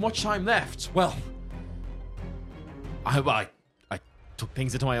don't have much time left. Well, I took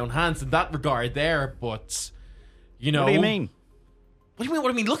things into my own hands in that regard there, but you know. What do you mean? What do you mean? What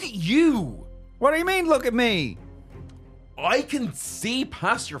do I mean? Look at you. What do you mean, look at me? I can see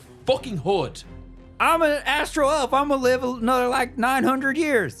past your fucking hood. I'm an astral elf. I'm gonna live another like 900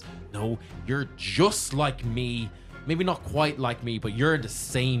 years. No, you're just like me. Maybe not quite like me, but you're in the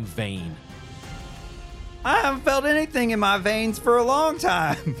same vein. I haven't felt anything in my veins for a long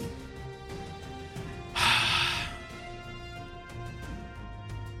time.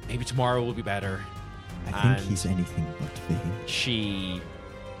 Maybe tomorrow will be better. I think And- he's anything but vain. She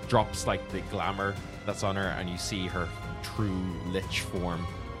drops like the glamour that's on her, and you see her true lich form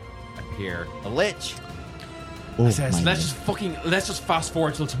appear. A lich. Oh, Says, my let's just fast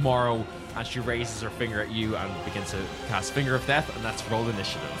forward till tomorrow. And she raises her finger at you and begins to cast Finger of Death, and that's roll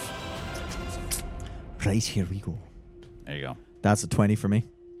initiative. Right, here we go. There you go. That's a 20 for me.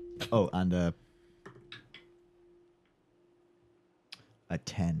 Oh, and a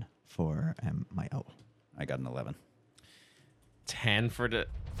 10 for my owl. I got an 11. 10 for the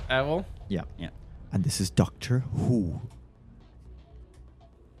owl. Yeah. Yeah. And this is Doctor Who.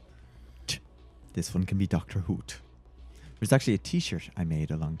 This one can be Doctor Hoot. There's actually a t-shirt I made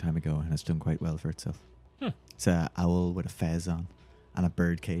a long time ago, and it's done quite well for itself. It's an owl with a fez on and a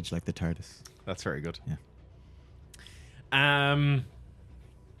bird cage like the TARDIS. That's very good. Yeah.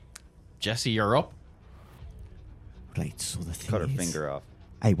 Jesse, you're up. Right, so the thing Cut her is, finger off.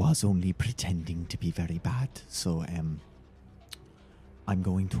 I was only pretending to be very bad, so I'm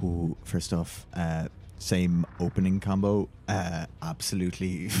going to, first off, same opening combo,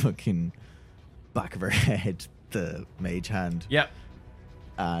 absolutely fucking back of her head, the mage hand. Yep.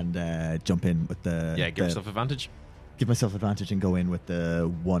 And jump in with the... Yeah, give yourself advantage. Give myself advantage and go in with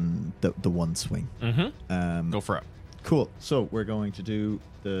the one swing. Mm-hmm. Go for it. Cool. So we're going to do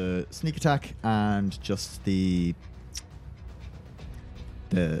the sneak attack and just the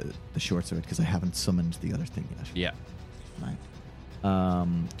short sword because I haven't summoned the other thing yet. Yeah.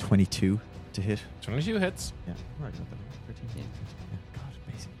 Right. 22 to hit. 22 hits. Yeah. Right. 13. Yeah. God,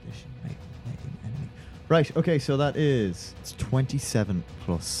 basic edition. Make enemy. Right. Okay. So that is 27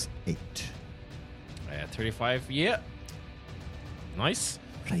 plus 8. 35. Yeah. Nice.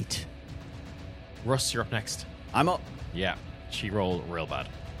 Right. Russ, you're up next. I'm up. Yeah. She rolled real bad.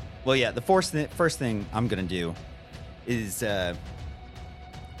 Well, yeah, the first thing I'm going to do is I'm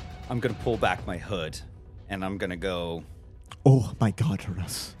going to pull back my hood and I'm going to go, Oh my God,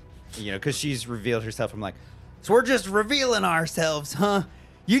 Russ. because she's revealed herself. I'm like, so we're just revealing ourselves, huh?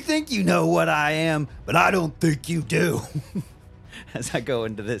 You think you know what I am, but I don't think you do. As I go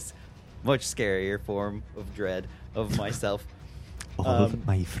into this much scarier form of dread of myself. All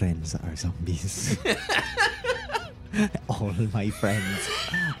my friends are zombies. All my friends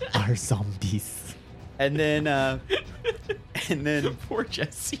are zombies. And then Poor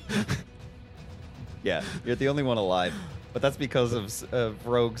Jesse. yeah, you're the only one alive. But that's because of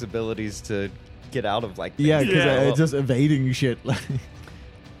Rogue's abilities to get out of like things. Yeah, because Yeah. it's just evading shit.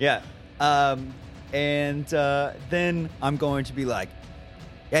 Yeah. And then I'm going to be like,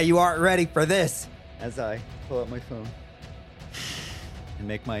 yeah, you aren't ready for this. As I pull out my phone and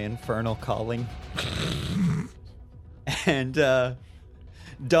make my infernal calling. And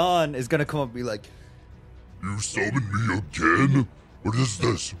Dawn is going to come up and be like, You summoned me again? What is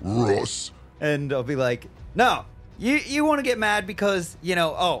this, Russ? and I'll be like, no, you want to get mad because,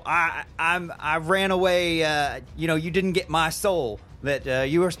 I ran away, you didn't get my soul. That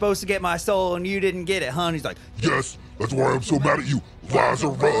you were supposed to get my soul and you didn't get it, huh? And he's like, Yes, that's why I'm so mad at you,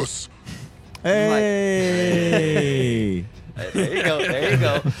 Lazarus. Hey! there you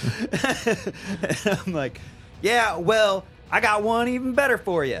go. And I'm like, yeah, well, I got one even better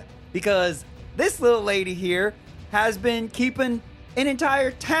for you. Because this little lady here has been keeping an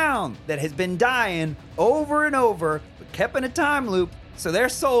entire town that has been dying over and over, but kept in a time loop so their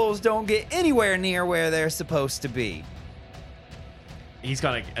souls don't get anywhere near where they're supposed to be. He's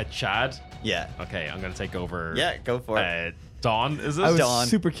got a Chad. Yeah. Okay, I'm going to take over. Yeah, go for it. Dawn, is it? I was Dawn.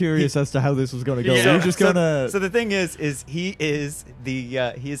 super curious as to how this was going to go. Yeah. We're just So- gonna. So the thing is he is he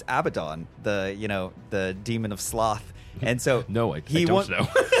is Abaddon, the demon of sloth, and so No, I he don't want- know.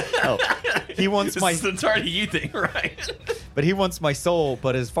 Oh, he wants This my is entirely you thing, right? but he wants my soul,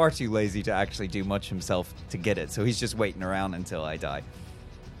 but is far too lazy to actually do much himself to get it. So he's just waiting around until I die.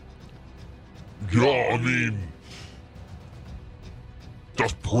 Yeah, I mean,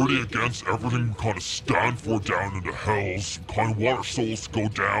 that's pretty against everything we kind of stand for down in the hells. We kind of want our souls to go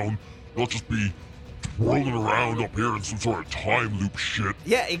down, not just be twirling around up here in some sort of time loop shit.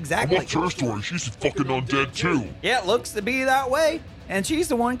 Yeah, And exactly. what's her story? She's fucking undead too. Yeah, it looks to be that way, and she's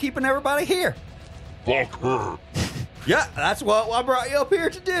the one keeping everybody here. Fuck her. Yeah, that's what I brought you up here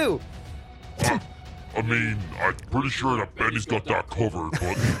to do. I mean, I'm pretty sure that Benny's got that covered,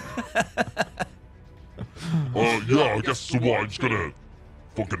 but... yeah, I guess so what, I'm just gonna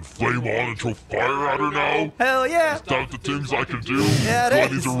fucking flame on and throw fire at her now? Hell yeah. Is that the things I can do? Yeah, it do I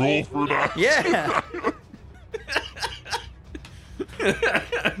is. need to roll for that? Yeah.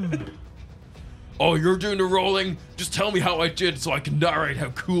 Oh, you're doing the rolling? Just tell me how I did so I can narrate how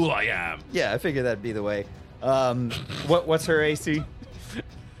cool I am. Yeah, I figured that'd be the way. What's her AC?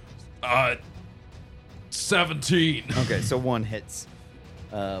 17. Okay, so one hits.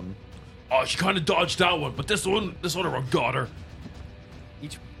 Oh, she kind of dodged that one, but this other one got her.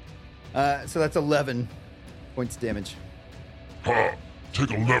 Each. So that's 11 points of damage. Ha!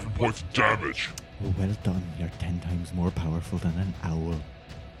 Take 11 points of damage. Oh, well done. You're 10 times more powerful than an owl.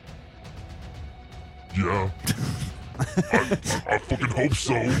 Yeah. I fucking hope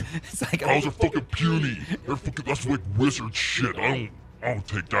so. It's like, Owls are fucking puny. That's like wizard shit. I don't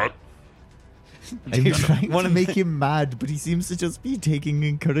take that. I'm trying to make him mad, but he seems to just be taking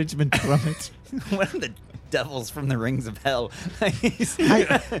encouragement from it. one of the devils from the rings of hell.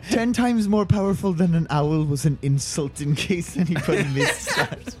 10 times more powerful than an owl was an insult in case anybody missed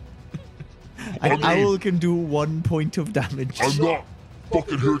that. An owl can do 1 point of damage. I'm not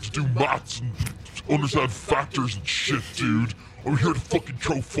fucking here to do maths and understand factors and shit, dude. I'm here to fucking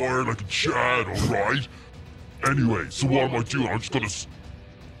throw fire like a Chad, alright? Anyway, so what am I doing? I'm just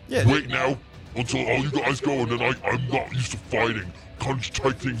gonna wait now until all you guys go, and then I'm not used to fighting. Can't just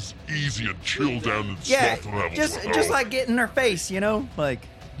take things easy and chill down and yeah, soft levels. just like get in her face, you know? Like,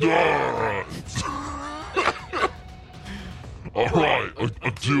 Yeah. Alright,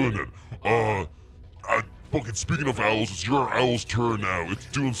 I'm doing it. Fucking speaking of owls, it's your owl's turn now. It's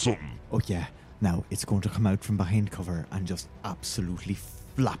doing something. Oh, yeah. Now, it's going to come out from behind cover and just absolutely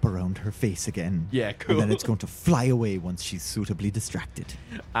flap around her face again. Yeah, cool. And then it's going to fly away once she's suitably distracted.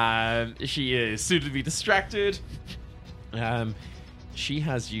 She is suitably distracted. She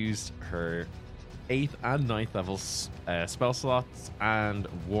has used her 8th and 9th level spell slots and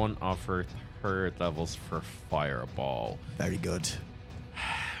one of her 3rd levels for Fireball. Very good.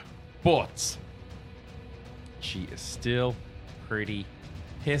 But she is still pretty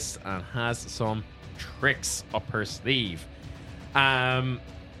pissed and has some tricks up her sleeve. Yeah,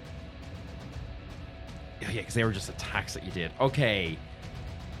 because they were just attacks that you did. Okay.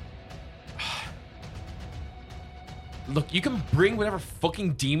 Look, you can bring whatever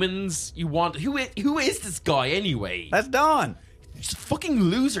fucking demons you want. Who is this guy anyway? that's Don. He's a fucking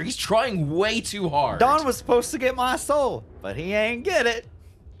loser. He's trying way too hard. Don was supposed to get my soul, but he ain't get it.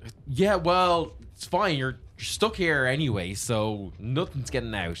 Yeah, well, it's fine. You're stuck here anyway, so nothing's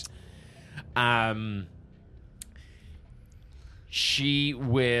getting out. She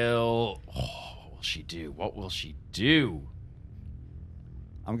will... Oh, what will she do? What will she do?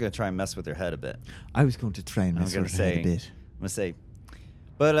 I'm gonna try and mess with her head a bit. I was going to try and I'm mess gonna with her head say, a bit. I'm gonna say,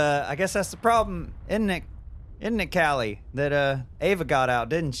 but I guess that's the problem, isn't it? Isn't it, Callie? That Ava got out,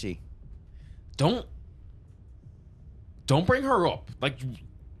 didn't she? Don't bring her up. Like,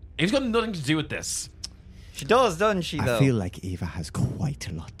 Ava's got nothing to do with this. She does, doesn't she? Though I feel like Ava has quite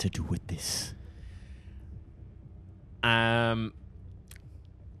a lot to do with this.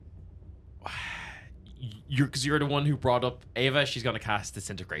 You're the one who brought up Ava. She's gonna cast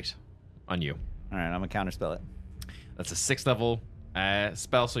Disintegrate on you. All right, I'm gonna counterspell it. That's a 6th level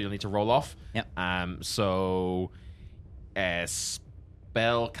spell, so you'll need to roll off. Yep. So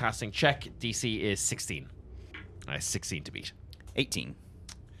spell casting check DC is 16. 16 to beat. 18.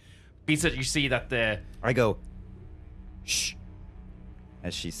 Beats it. You see that I go, shh,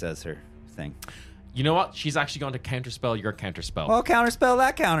 as she says her thing. you know what? She's actually going to counterspell your counterspell. Well, counterspell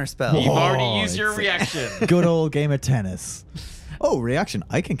that counterspell. You've already Oh, used your it's a- reaction. Good old game of tennis. Oh, reaction.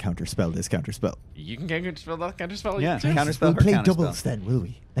 I can counterspell this counterspell. You can counterspell that counterspell. Yeah, You can. counterspell We'll her play counterspell. doubles then, will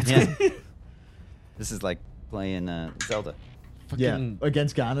we? That's Yeah. good. This is like playing Zelda. Fucking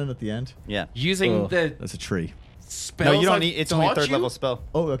against Ganon at the end. Yeah. using Oh, the that's a tree. spells. No, you don't I've need. It's only a taught 3rd you? level spell.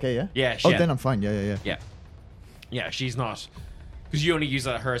 Oh, okay, yeah. Yeah, Oh, shit. then I'm fine. Yeah. Yeah, she's not. Because you only use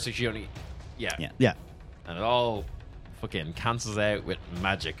that at her, so she only. Yeah. Yeah. Yeah. And it all fucking cancels out with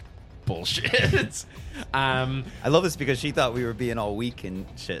magic bullshit. I love this because she thought we were being all weak and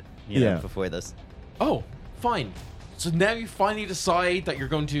shit. You know, Yeah. before this. Oh, fine. So now you finally decide that you're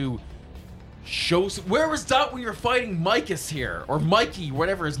going to show. Where was that when you were fighting Micus here? Or Mikey,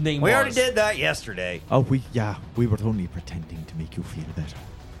 whatever his name was. We already did that yesterday. Oh, we were only pretending to make you feel better.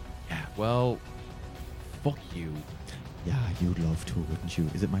 Yeah, well, fuck you. Yeah, you'd love to, wouldn't you?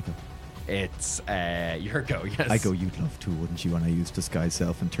 Is it Michael? It's your go, yes. I go, you'd love to, wouldn't you? And I use disguise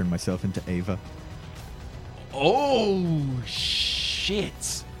self and turn myself into Ava. Oh,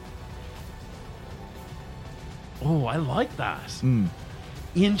 shit. Oh, I like that.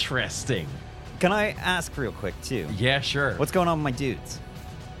 Interesting. Can I ask real quick too? Yeah, sure. What's going on with my dudes?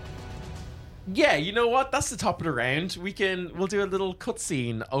 Yeah, you know what? That's the top of the round. We'll do a little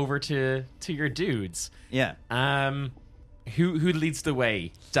cutscene over to your dudes. Yeah. Who leads the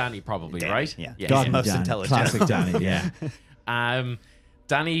way? Danny, probably, Danny, right? yeah. Yeah. God, yeah. most Dan. intelligent. Classic Danny, yeah.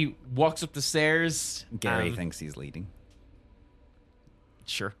 Danny walks up the stairs. Gary thinks he's leading.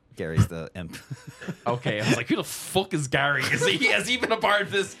 Sure. Gary's the imp. Okay, I was like, who the fuck is Gary? Has he been a part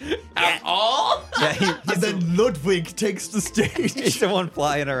of this at all? Yeah, And then Ludwig takes the stage. he's the one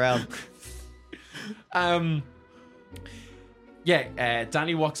flying around. Danny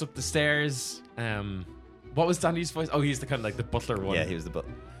walks up the stairs. What was Danny's voice? Oh, he's the kind of like the butler one. Yeah, he was the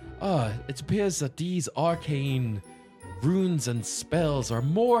butler. It appears that these arcane runes and spells are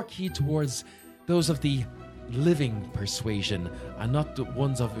more keyed towards those of the living persuasion and not the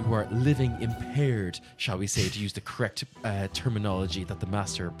ones of who are living impaired, shall we say, to use the correct terminology that the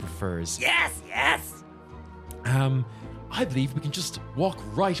master prefers. Yes, yes. I believe we can just walk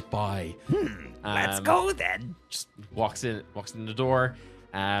right by. Let's go then. Just walks in the door.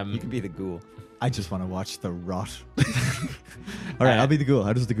 You can be the ghoul. I just want to watch the rot. All right, I'll be the ghoul.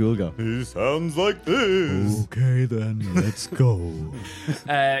 How does the ghoul go? He sounds like this. Okay, then let's go.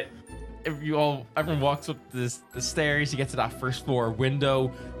 Everyone walks up the stairs. You get to that first floor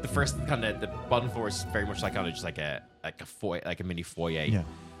window. The first the bottom floor is very much like just like a foyer, like a mini foyer.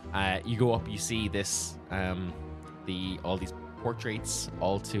 Yeah. You go up, you see this all these portraits,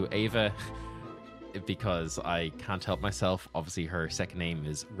 all to Ava, because I can't help myself. Obviously, her second name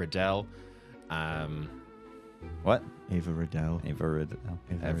is Riddell. What? Ava Riddell.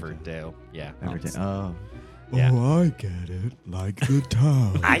 Everdale. Yeah. Everdale. Oh. Yeah. Oh, I get it. Like the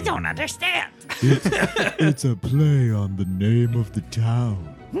town. I don't understand. It's a play on the name of the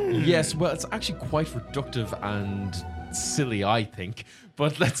town. Yes, well, it's actually quite reductive and silly, I think.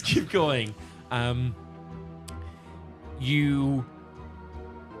 But let's keep going.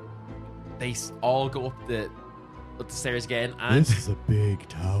 They all go up the stairs again, and This is a big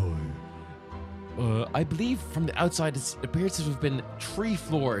tower. I believe from the outside it appears to have been 3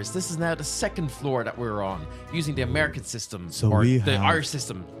 floors. This is now the 2nd floor that we're on, using the American system, So or we the have Irish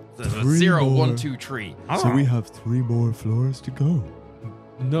system. The 3 0, more. 1, 2, 3. So we have 3 more floors to go.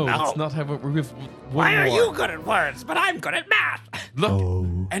 No, No. that's not how we have one Why are more. you good at words, but I'm good at math? Look,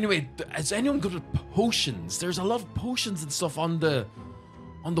 Oh. anyway, is anyone good at potions? There's a lot of potions and stuff on the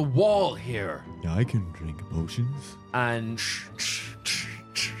wall here. Yeah, I can drink potions. And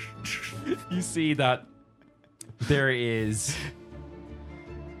you see that there is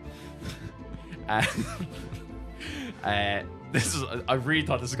this is I really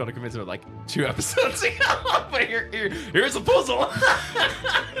thought this was going to come into like 2 episodes ago. But here's a puzzle.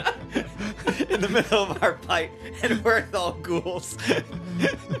 In the middle of our fight, and we're all ghouls.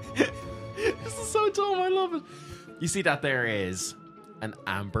 This is so dumb. I love it. You see that there is an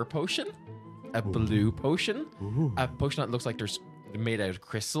amber potion, a blue potion, Ooh. a potion that looks like there's made out of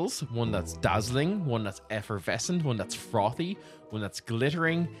crystals, one that's dazzling, one that's effervescent, one that's frothy, one that's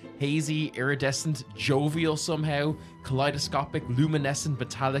glittering, hazy, iridescent, jovial somehow, kaleidoscopic, luminescent,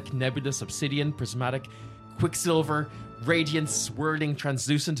 metallic, nebulous, obsidian, prismatic, quicksilver, radiant, swirling,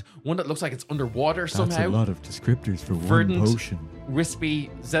 translucent, one that looks like it's underwater That's somehow. a lot of descriptors for Verdant, one potion. wispy,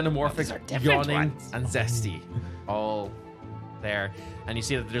 xenomorphic, Those are different yawning, ones. and zesty. All there. And you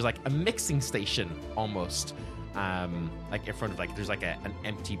see that there's like a mixing station almost. Like in front of there's like an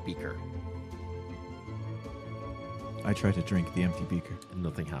empty beaker. I try to drink the empty beaker. And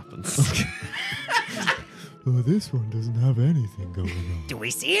nothing happens. Oh, this one doesn't have anything going on. Do we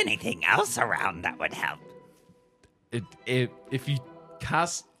see anything else around that would help? If you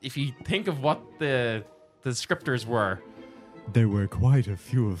think of what the descriptors were, There were quite a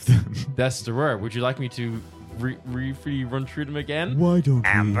few of them. yes, there were. Would you like me to briefly run through them again? Why don't we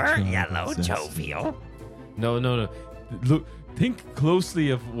Amber, try yellow, zesty? jovial. No. Look, think closely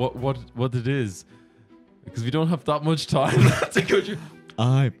of what it is, because we don't have that much time to go through.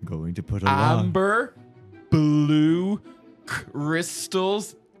 I'm going to put a lot. Amber, blue,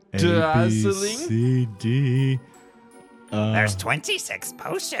 crystals, A, dazzling. B, C, D. There's 26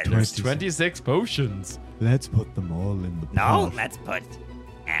 potions. There's 26 potions. Let's put them all in the No, pot. let's put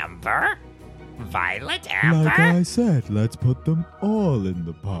amber, violet, Like amber. I said, let's put them all in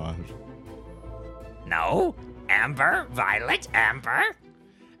the pot. No, amber, violet, amber.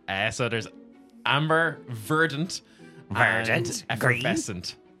 So there's amber, verdant, Verdant, and green.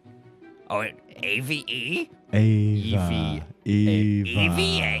 effervescent. Oh, AVE? Ava.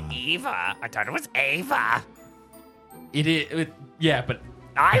 Eva. Eva. I thought it was Ava. It is, yeah, but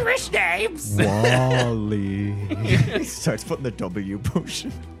Irish names. Wally. He starts putting the W potion.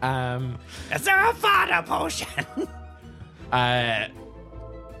 Is there a Vada potion?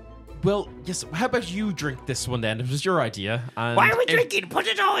 Well, yes. How about you drink this one then? It was your idea. And Why are we if- drinking? Put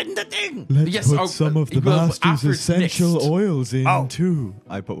it all in the thing. Let's Yes, put some of the well, master's after it's essential mixed. oils in Oh. too.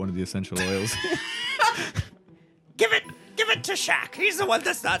 I put one of the essential oils. Give it to Shaq. He's the one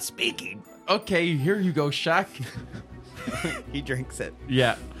that's not speaking. Okay, here you go, Shaq. He drinks it.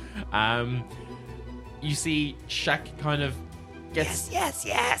 Yeah. You see, Shaq kind of gets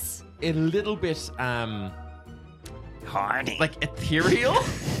Yes. a little bit Horny. like ethereal.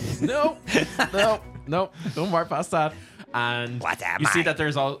 No, No, don't worry past that. And What am you see I? that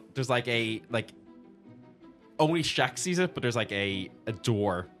there's like a only Shaq sees it, but there's like a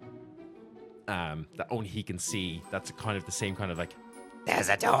door that only he can see. That's kind of the same kind of like There's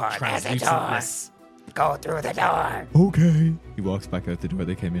a door. There's a door. translucentness. Go through the door. Okay. He walks back out the door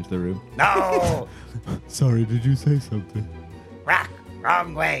they came into the room. No. Sorry, did you say something?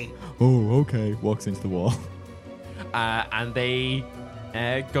 Wrong way. Oh, okay. Walks into the wall. And they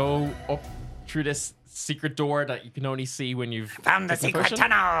go up through this secret door that you can only see when you've Found the taken a secret potion.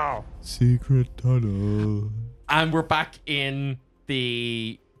 tunnel. Secret tunnel. And we're back in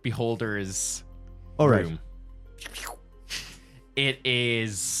the Beholder's All right. room. It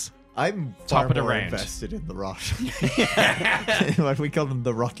is I'm Top far of the more round. invested in the rot. What we call them,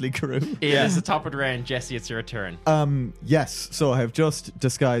 the Rotley crew. it is the top of the round. Jesse, it's your turn. Yes. So I have just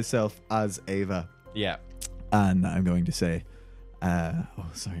disguised self as Ava, Yeah. and I'm going to say,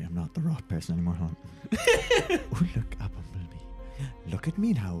 sorry, I'm not the rot person anymore. Hold on. Oh, look up, Bumblebee. Look at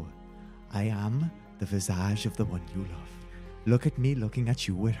me now. I am the visage of the one you love. Look at me looking at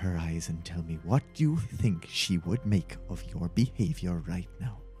you with her eyes and tell me what you think she would make of your behavior right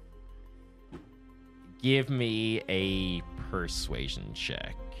now. Give me a persuasion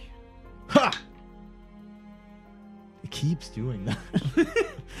check. It keeps doing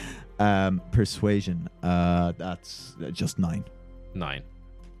that. Persuasion. That's just 9. 9.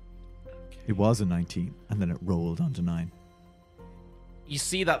 It was a 19, and then it rolled onto 9. You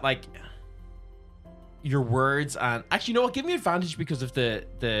see that, like, your words and actually, you know what? Give me advantage because of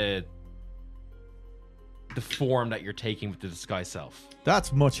the form that you're taking with the disguise self.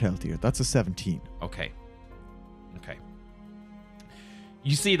 That's much healthier. That's a 17. Okay.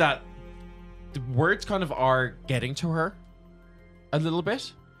 You see that the words kind of are getting to her a little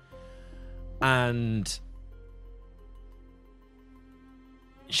bit, and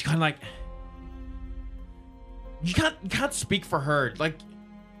she kind of like you can't speak for her. Like,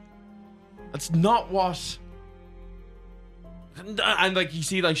 that's not what. And like you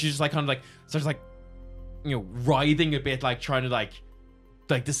see, like she's just like kind of like starts like, you know, writhing a bit, like trying to like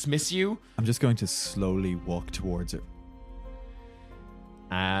dismiss you. I'm just going to slowly walk towards her.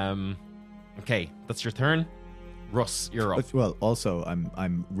 Okay, that's your turn. Russ, you're up. Well, also,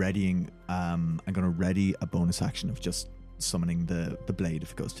 I'm readying. I'm going to ready a bonus action of just summoning the blade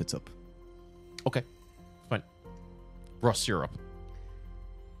if it goes tits up. Okay, fine. Russ, you're up.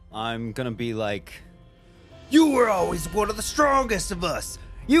 I'm gonna be like, you were always one of the strongest of us.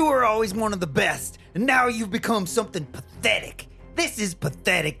 You were always one of the best, and now you've become something pathetic. This is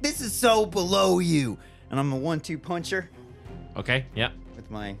pathetic. This is so below you. And I'm a 1-2 puncher Okay, yeah. with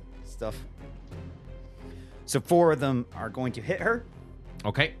my stuff. So 4 of them are going to hit her.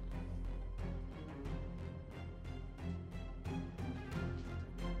 Okay.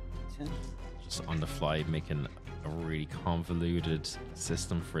 Just on the fly, making a really convoluted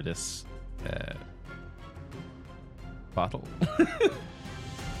system for this battle.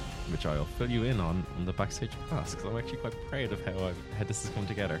 Which I'll fill you in on the backstage pass, because I'm actually quite proud of how this has come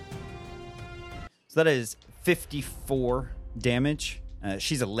together. So that is 54 damage.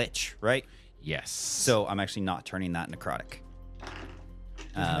 She's a lich, right? Yes. So I'm actually not turning that necrotic.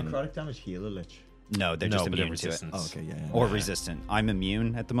 Necrotic damage heal a lich? No, they're No, just but they're immune to it. resistant. Oh, okay, yeah. Or resistant. I'm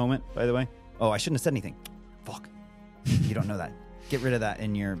immune at the moment, by the way. Oh, I shouldn't have said anything. Fuck. You don't know that. Get rid of that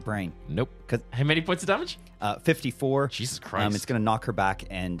in your brain. Nope. 'Cause- How many points of damage? 54. Jesus Christ. It's going to knock her back,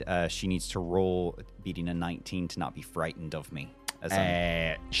 and she needs to roll beating a 19 to not be frightened of me.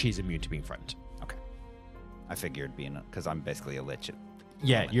 As She's immune to being frightened. okay. I figured being because I'm basically a lich.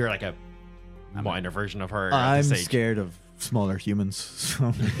 Yeah, you're like a minor version of her. at I'm this age. scared of smaller humans.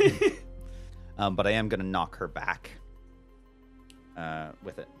 So. But I am going to knock her back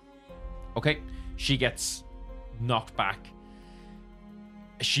with it. Okay, she gets knocked back.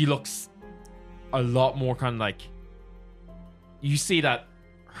 She looks a lot more kind of like, you see that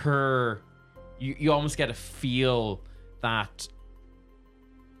her, you almost get a feel that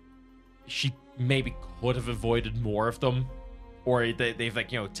she maybe could have avoided more of them, or they've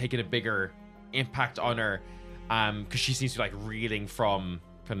like, you know, taken a bigger impact on her, because she seems to be like reeling from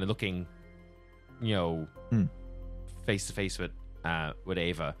kind of looking, you know, face to face with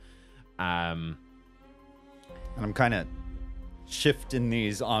Ava. And I'm kind of shifting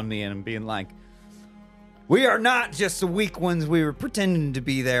these on me, and I'm being like, we are not just the weak ones we were pretending to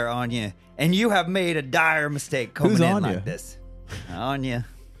be there, Anya. And you have made a dire mistake coming Who's in Anya? like this. Anya.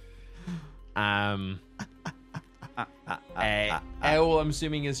 Owl, I'm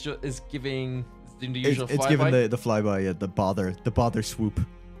assuming is giving doing the usual It's flyby. given the flyby, the bother swoop.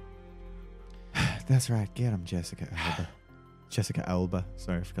 That's right. Get him, Jessica Alba. Jessica Alba.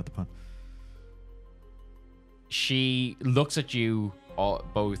 Sorry, I forgot the pun. she looks at you all,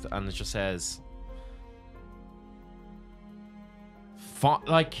 both, and it just says,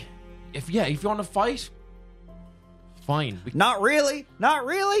 like, if you want to fight, fine. Not really. Not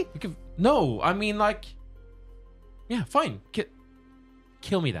really. We can, no, I mean, like, yeah, fine.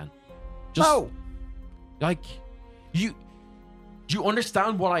 Kill me then. Just, No. like, do you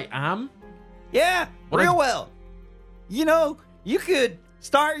understand what I am? Yeah, What real I- well. You know, you could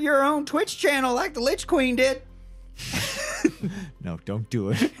start your own Twitch channel like the Lich Queen did. No, don't do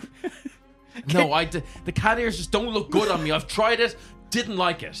it. No, the cat ears just don't look good on me. I've tried it, didn't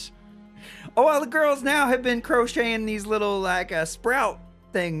like it. Oh, well, the girls now have been crocheting these little, like, sprout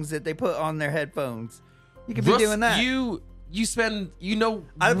things that they put on their headphones. You could be Russ, doing that. you spend,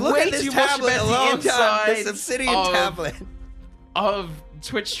 I've looked way at this too much tablet about a the long time. inside This obsidian of, tablet. of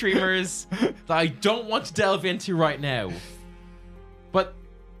Twitch streamers that I don't want to delve into right now. But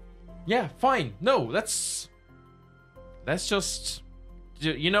yeah, fine. No, let's just,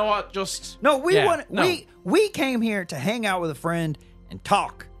 you know what? Just No, no. we came here to hang out with a friend and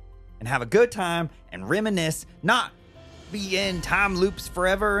talk and have a good time and reminisce, not be in time loops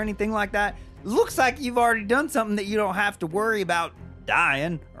forever or anything like that. Looks like you've already done something that you don't have to worry about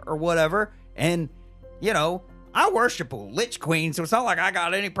dying or whatever. And, you know, I worship a Lich Queen, so it's not like I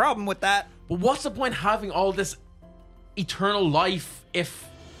got any problem with that. But what's the point having all this eternal life if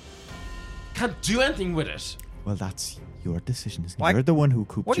you can't do anything with it? Well, that's your decision, isn't it? Why- You're the one who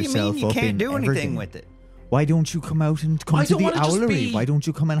cooped What do you yourself mean you up can't in do anything Everdale. with it? Why don't you come out and come I to don't the wanna just owlery? be- Why don't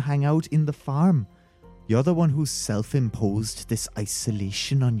you come and hang out in the farm? You're the one who self-imposed this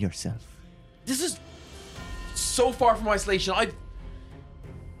isolation on yourself. This is so far from isolation.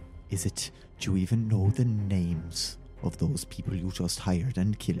 Is it? Do you even know the names of those people you just hired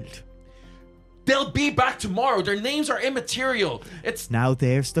and killed? They'll be back tomorrow. Their names are immaterial. It's Now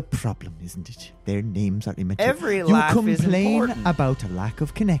there's the problem, isn't it? Their names are immaterial. Every you life is complain important. about a lack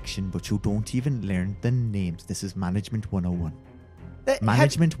of connection, but you don't even learn the names. This is Management 101.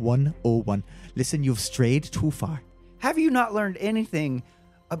 Management 101. Listen, you've strayed too far. Have you not learned anything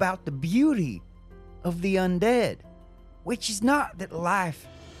about the beauty of the undead? Which is not that life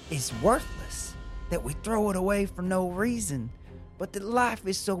is worthless, that we throw it away for no reason, but that life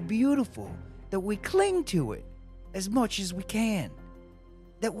is so beautiful that we cling to it as much as we can.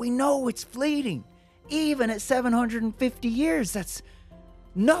 That we know it's fleeting. Even at 750 years, that's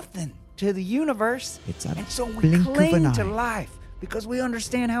nothing to the universe. It's a and so we blink of cling an to eye. life because we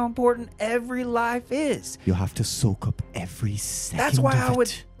understand how important every life is. You have to soak up every second That's why of I would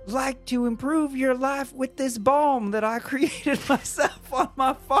it. like to improve your life with this balm that I created myself on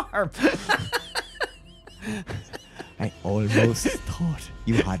my farm. I almost thought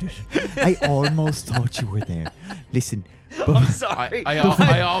you had it. I almost thought you were there. Listen, I'm sorry. I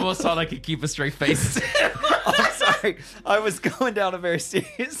almost thought I could keep a straight face. I'm sorry. I was going down a very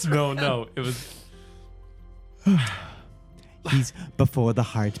serious road. no, it was. he's before the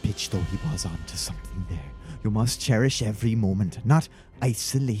hard pitch, though he was on to something there. You must cherish every moment, not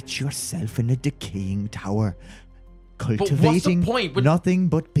isolate yourself in a decaying tower. what's the Cultivating point? But- nothing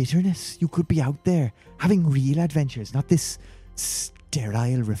but bitterness. You could be out there having real adventures, not this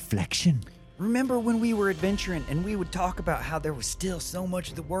sterile reflection. Remember when we were adventuring and we would talk about how there was still so much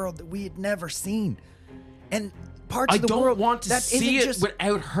of the world that we had never seen? And parts I of the don't world want to that see isn't it just...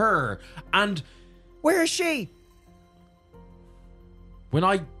 without her. And Where is she? when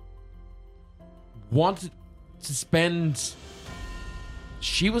I wanted to spend,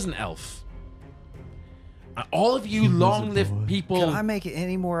 she was an elf. And all of you He was a boy. long-lived people. Can I make it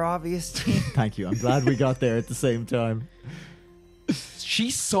any more obvious to you? Thank you. I'm glad we got there at the same time.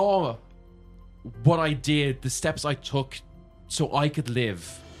 She saw what I did, the steps I took so I could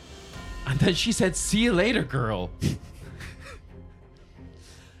live. And then she said, "See you later, girl."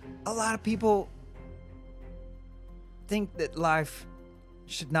 A lot of people think that life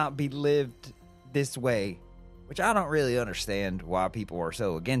should not be lived this way, which I don't really understand why people are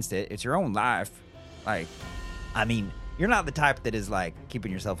so against it. It's your own life. Like, I mean, you're not the type that is like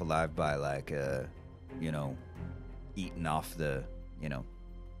keeping yourself alive by like,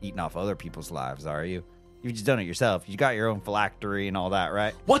 eating off other people's lives, are you? You've just done it yourself. You got your own phylactery and all that,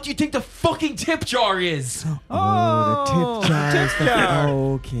 right? What do you think the fucking tip jar is? Oh, the tip jar. tip is the- jar.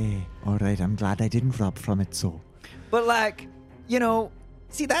 Okay. All right. I'm glad I didn't rob from it, so. But like,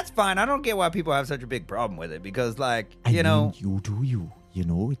 see, that's fine. I don't get why people have such a big problem with it because, like, I mean, you do you. You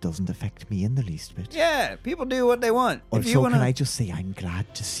know, it doesn't affect me in the least bit. yeah, people do what they want. If you Also, wanna, can I just say I'm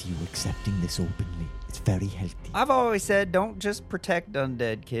glad to see you accepting this openly. It's very healthy. I've always said, don't just protect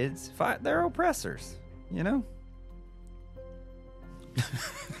undead kids. Fight their oppressors. You know.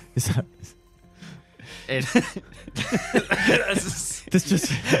 Is that- It. This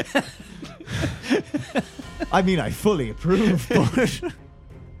just. I mean, I fully approve, but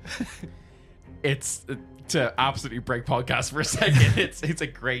It's to absolutely break podcast for a second. It's a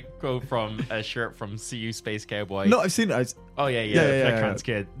great quote from a shirt from CU Space Cowboy. no, I've seen it. Oh yeah. Yeah, Protect trans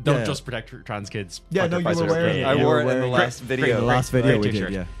kid. Don't Yeah. just protect trans kids. Yeah, no, protect you were vice versa. wearing it. I You wore were it in the wearing- last video. The last video we t-shirt.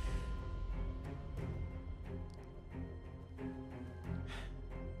 did, yeah.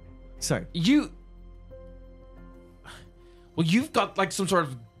 Sorry. You've got like some sort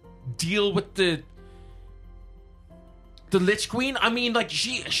of deal with the Lich Queen. I mean, like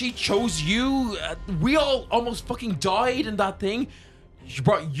she chose you. We all almost fucking died in that thing. She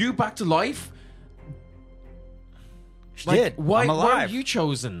brought you back to life. She did. Why I'm were alive. you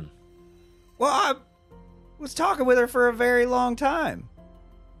chosen? Well, I was talking with her for a very long time.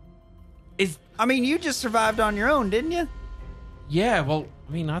 I mean, you just survived on your own, didn't you? Yeah, well,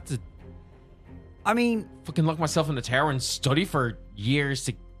 I mean, not to I mean, fucking lock myself in the tower and study for years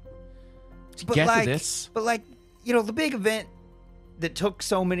to but get like, to this. but like, you know, the big event that took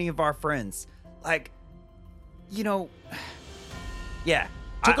so many of our friends, like, you know, yeah,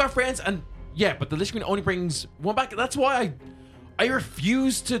 Took our friends and yeah, but the Lich Queen only brings one back. That's why I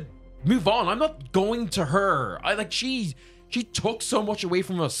refuse to move on. I'm not going to her. She took so much away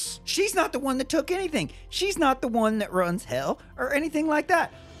from us. she's not the one that took anything. She's not the one that runs hell or anything like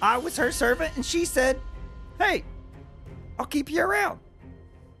that. I was her servant, and she said, "Hey, I'll keep you around."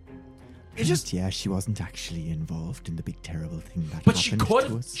 It's just Yeah, she wasn't actually involved in the big terrible thing that But she happened could to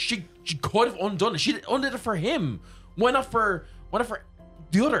have us. she could have undone it. She undid it for him. Why not for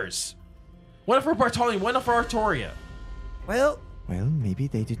the others? Why not for Bartoli? Why not for Artoria? well, Well, maybe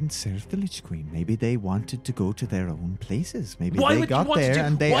they didn't serve the Lich Queen. Maybe they wanted to go to their own places. Maybe Why they would you got want there to do?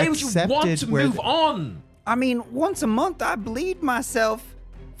 and they Why would you accepted want to where move on? I mean, once a month I bleed myself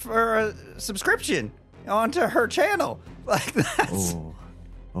for a subscription onto her channel. Like that's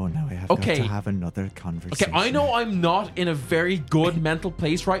Oh, now I have Okay. got to have another Okay, conversation. I know I'm not in a very good mental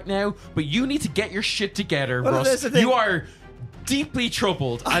place right now, but you need to get your shit together, Well, Russ. that's the thing. You are deeply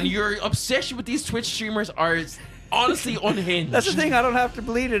troubled, and your obsession with these Twitch streamers are honestly unhinged. that's the thing. I don't have to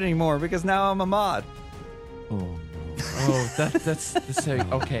bleed it anymore because now I'm a mod. Oh, no. Oh, that's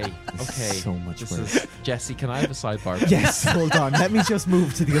okay. This Okay. is so much This worse. is Jesse. Can I have a sidebar? Yes, hold on. Let me just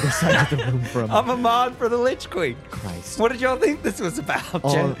move to the other side of the room for a I'm moment. a mod for the Lich Queen. Christ. What did y'all think this was about?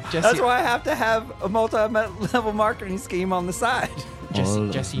 All- Jesse, That's why I have to have a multi-level marketing scheme on the side. All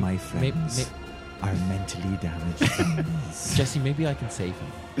Jesse, of my may- friends are mentally damaged from these. Jesse, maybe I can save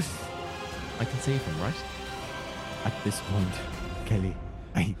him. I can save him, right? At this point, Kelly,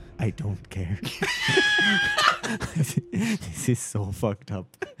 I don't care. This is so fucked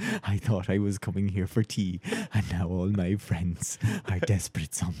up. I thought I was coming here for tea, and now all my friends are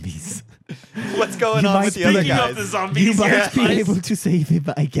desperate zombies. What's going You on might with the be- other Speaking of guys? the zombies, You might be guys. able to save him,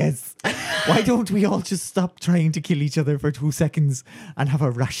 I guess. Why don't we all just stop trying to kill each other for 2 seconds and have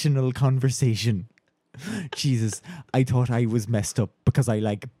a rational conversation? Jesus, I thought I was messed up because I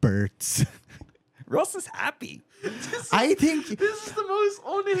like birds. Russ is happy. I think This is the most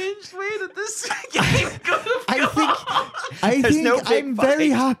unhinged way that this game could have I think no big I'm very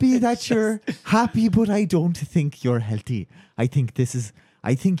fight. happy that you're happy, but I don't think you're healthy. I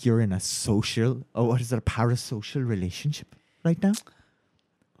think you're in a social, what is it, a parasocial relationship right now?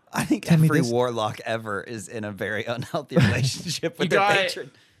 I think Tell me every this. warlock ever is in a very unhealthy relationship with You their got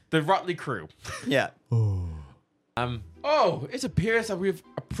patron. the Rotley crew. Yeah. It appears that we've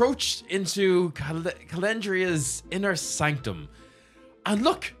approached into Calendria's inner sanctum. And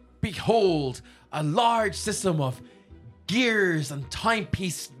look, behold, a large system of gears and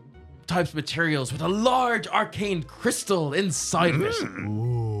timepiece types materials with a large arcane crystal inside of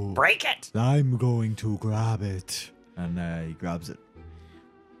it. Break it. I'm going to grab it. And he grabs it.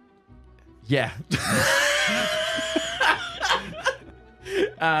 Yeah.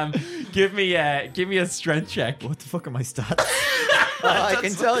 Give me a strength check. What the fuck are my stats? I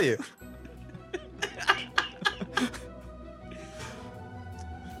can tell you.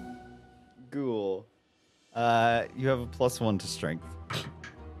 Ghoul. You have a +1 to strength.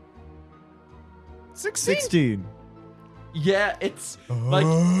 16. Yeah, it's like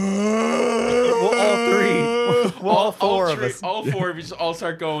Well, all three. Well, all four of us. All four of you just all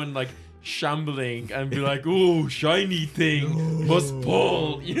start going like shambling and be like, "Oh, shiny thing, must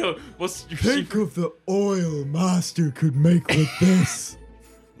pull." You know, must. of the oil Master could make with this.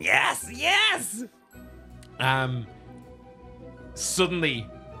 Yes, yes. Suddenly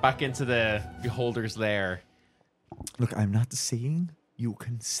back into the beholder's lair. Look, I'm not saying you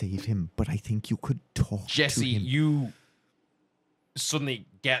can save him, but I think you could talk Jesse, to him. you suddenly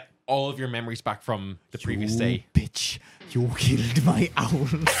get all of your memories back from the previous You day. bitch, you killed my owl.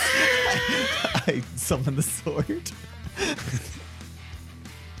 I summon the sword.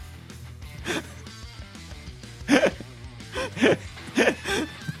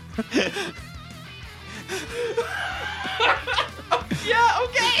 Yeah,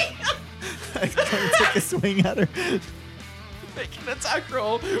 okay. I'm going to take a swing at her. Make an attack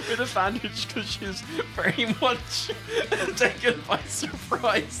roll with advantage because she's very much taken by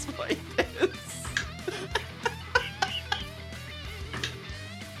surprise by this.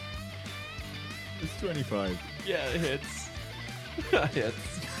 It's 25. Yeah, it hits. It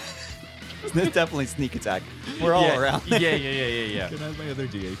hits. That's definitely sneak attack. We're all around. Yeah, yeah. Can I have my other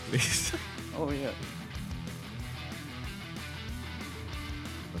D8, please? Oh yeah.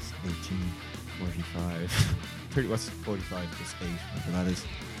 Plus 18, 45. 30, what's 45 plus 8? Whatever that is.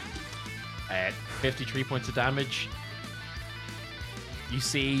 53 points of damage. You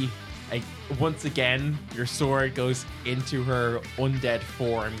see, once again, your sword goes into her undead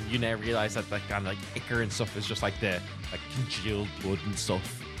form. You now realize that that kind of like ichor and stuff is just like the like congealed blood and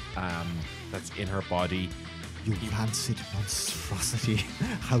stuff that's in her body. You rancid monstrosity.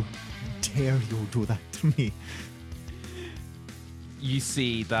 How dare you do that to me? You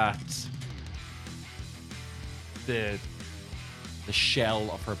see that the shell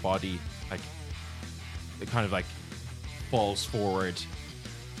of her body, like, it kind of like falls forward,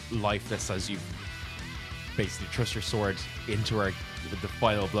 lifeless, as you basically thrust your sword into her with the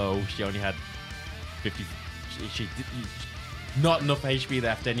final blow. She only had 50. She not enough HP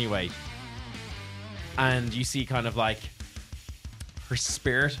left anyway. And you see kind of like her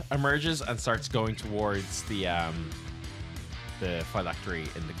spirit emerges and starts going towards the phylactery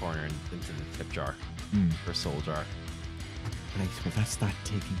in the corner and into the tip jar, her soul jar. Right, well that's that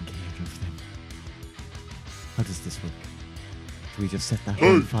taking care of them. How does this work? Do we just set that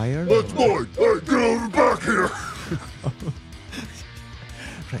on fire? That's or- mine. Hey, get over back here.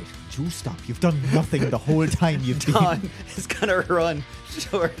 Right, you stop. You've done nothing the whole time you've been. Don is gonna run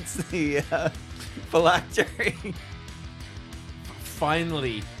towards the phylactery.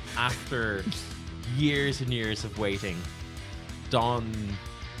 Finally, after years and years of waiting, Don,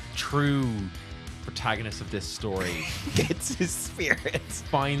 true protagonist of this story, Gets his spirits.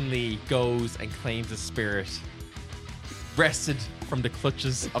 finally goes and claims the spirit, wrested from the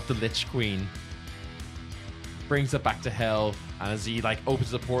clutches of the Lich Queen, brings it back to hell, and as he like opens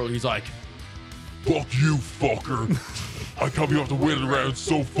the portal, he's like, Fuck you, fucker. I can't be have to wait around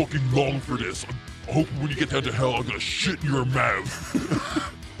so fucking long for this. I'm hoping when you get down to hell, I'm gonna shit in your mouth.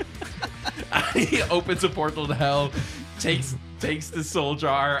 he opens a portal to hell, takes the soul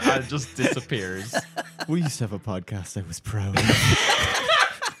jar, and just disappears. We used to have a podcast I was proud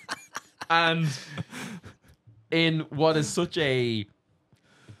of. And in what is such a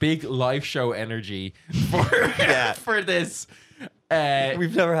big live show energy for for this,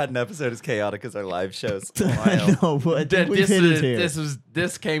 We've never had an episode as chaotic as our live shows. I know, but we hit it here.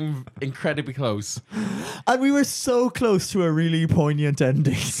 this came incredibly close, And we were so close to a really poignant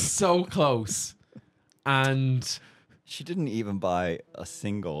ending. so close, and She didn't even buy a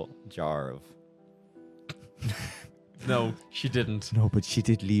single jar of. no, she didn't. No, but she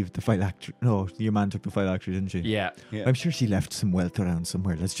did leave the phylactery. No, your man took the phylactery, didn't she? Yeah, Yeah. I'm sure she left some wealth around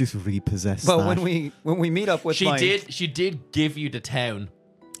somewhere. Let's just repossess But that. when we meet up with she my did give you the town.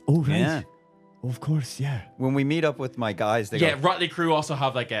 Oh, right. Yeah. Of course, yeah. when we meet up with my guys, they Yeah, go, Rotley Crew also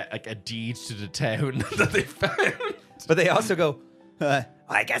have like a deed to the town that they found. but they also go,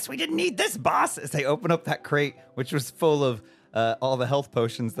 I guess we didn't need this, boss. As they open up that crate, which was full of all the health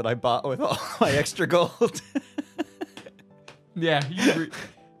potions that I bought with all my extra gold. Yeah,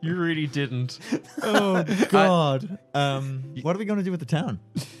 you really didn't. Oh, God. What are we going to do with the town?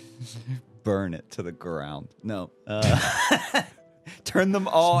 Burn it to the ground. No. Turn them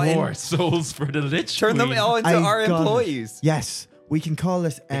all More in. souls for the Lich Turn them Queen. all into I our got it. employees. Yes, we can call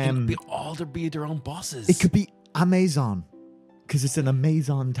it. They can be their own bosses. It could be Amazon, because it's an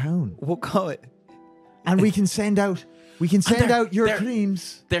Amazon town, We'll call it. and we can send out. We can send they're- out your they're-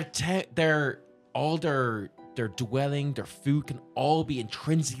 creams. Their dwelling, their food can all be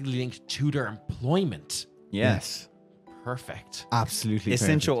intrinsically linked to their employment. Yes. Perfect. Absolutely.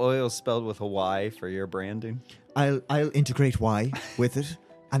 Essential oils spelled with a Y for your branding. I'll integrate Y with it,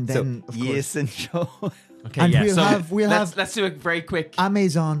 and then of so, course, essential. Okay, And yeah. we'll so have- we'll let's have- let's do a very quick.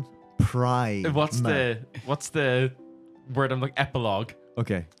 Amazon Prime. What's the word? I'm like epilogue.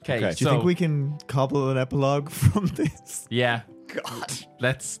 Okay. Okay, Do you so think we can cobble an epilogue from this? yeah. God.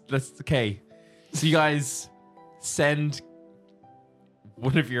 Let's okay. So you guys send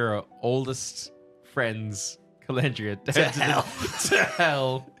one of your oldest friends, Calendria, down to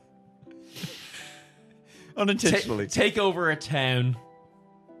hell Unintentionally. take over a town,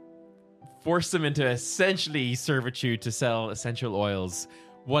 force them into essentially servitude to sell essential oils.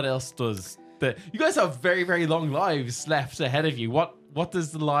 What else does you guys have very, very long lives left ahead of you. What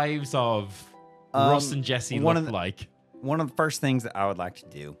does the lives of Russ and Jesse look like? One of the first things that I would like to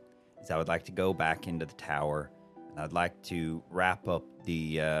do is I would like to go back into the tower, and I'd like to wrap up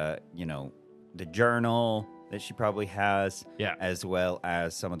the the journal that she probably has, as well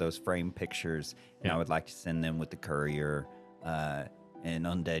as some of those framed pictures. And I would like to send them with the courier, an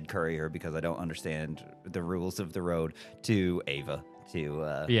undead courier, because I don't understand the rules of the road, to Ava.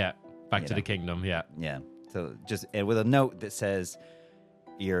 Back to the kingdom. Yeah. So just with a note that says,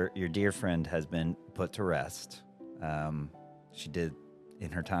 your dear friend has been put to rest. She did,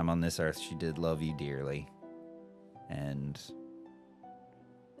 in her time on this earth, she did love you dearly. And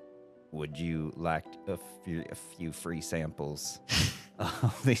would you like a few free samples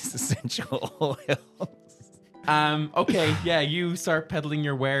of these essential oils? Okay, yeah, you start peddling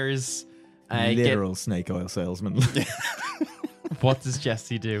your wares. Literal snake oil salesman. What does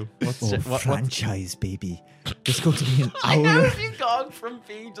Jesse do? Franchise, baby. There's going to be an owl. How have you gone from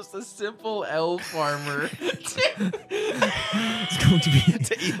being just a simple elf farmer It's going to be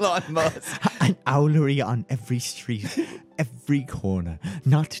To Elon Musk. an owlery on every street, every corner.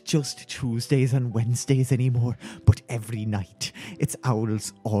 Not just Tuesdays and Wednesdays anymore, but every night. It's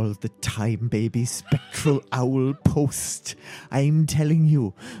owls all the time, baby. Spectral owl post. I'm telling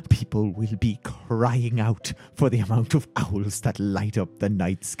you, people will be crying out for the amount of owls that light up the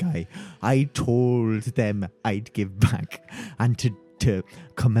night sky. I told them I'd give back. And to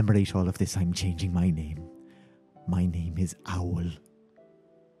commemorate all of this, I'm changing my name. My name is Owl.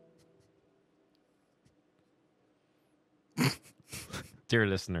 Dear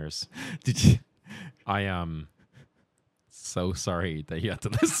listeners, I am so sorry that you had to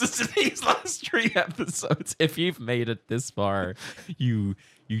listen to these last 3 episodes. If you've made it this far, you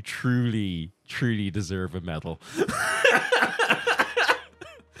truly, truly deserve a medal.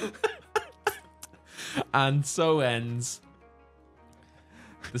 And so ends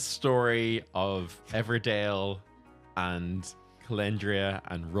the story of Everdale and Calendria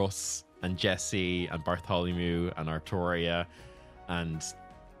and Russ and Jesse and Bartholomew and Artoria and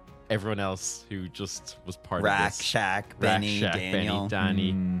everyone else who just was part of this. Shack, Benny, Daniel.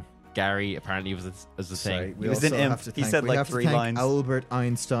 Benny, Danny. Gary apparently was a Sorry, thing. we He was also an imp. have to He thank, said we like have to 3 thank lines. Albert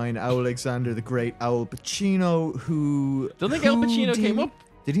Einstein, Alexander the Great, Al Pacino, who... Don't think Al Pacino came up.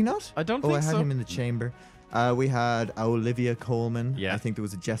 Did he not? I don't I think had so. him in the chamber. We had Olivia Colman. Yeah. I think there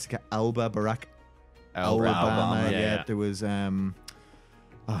was a Jessica Alba, Barack Albert Obama. Obama, Yeah. There was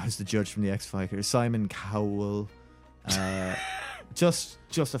who's the judge from the X Factor? Simon Cowell. Just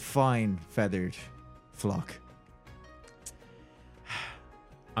a fine feathered flock.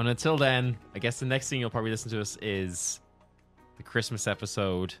 And until then, I guess the next thing you'll probably listen to us is the Christmas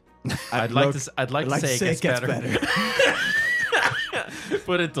episode. I'd like to say it gets better.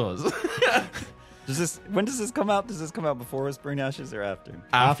 But it does. When does this come out? Does this come out before Whispering Ashes or after?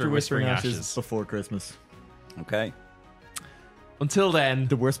 After Whispering Ashes. before Christmas. Okay. Until then,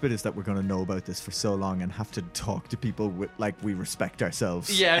 The worst bit is that we're going to know about this for so long and have to talk to people with, like we respect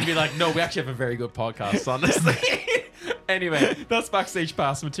ourselves. yeah, and be like, no, we actually have a very good podcast on this thing. Anyway, that's Backstage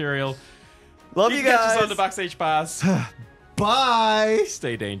Pass material. Love You you can catch guys. us on the Backstage Pass. Bye.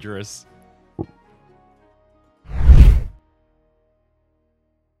 Stay dangerous.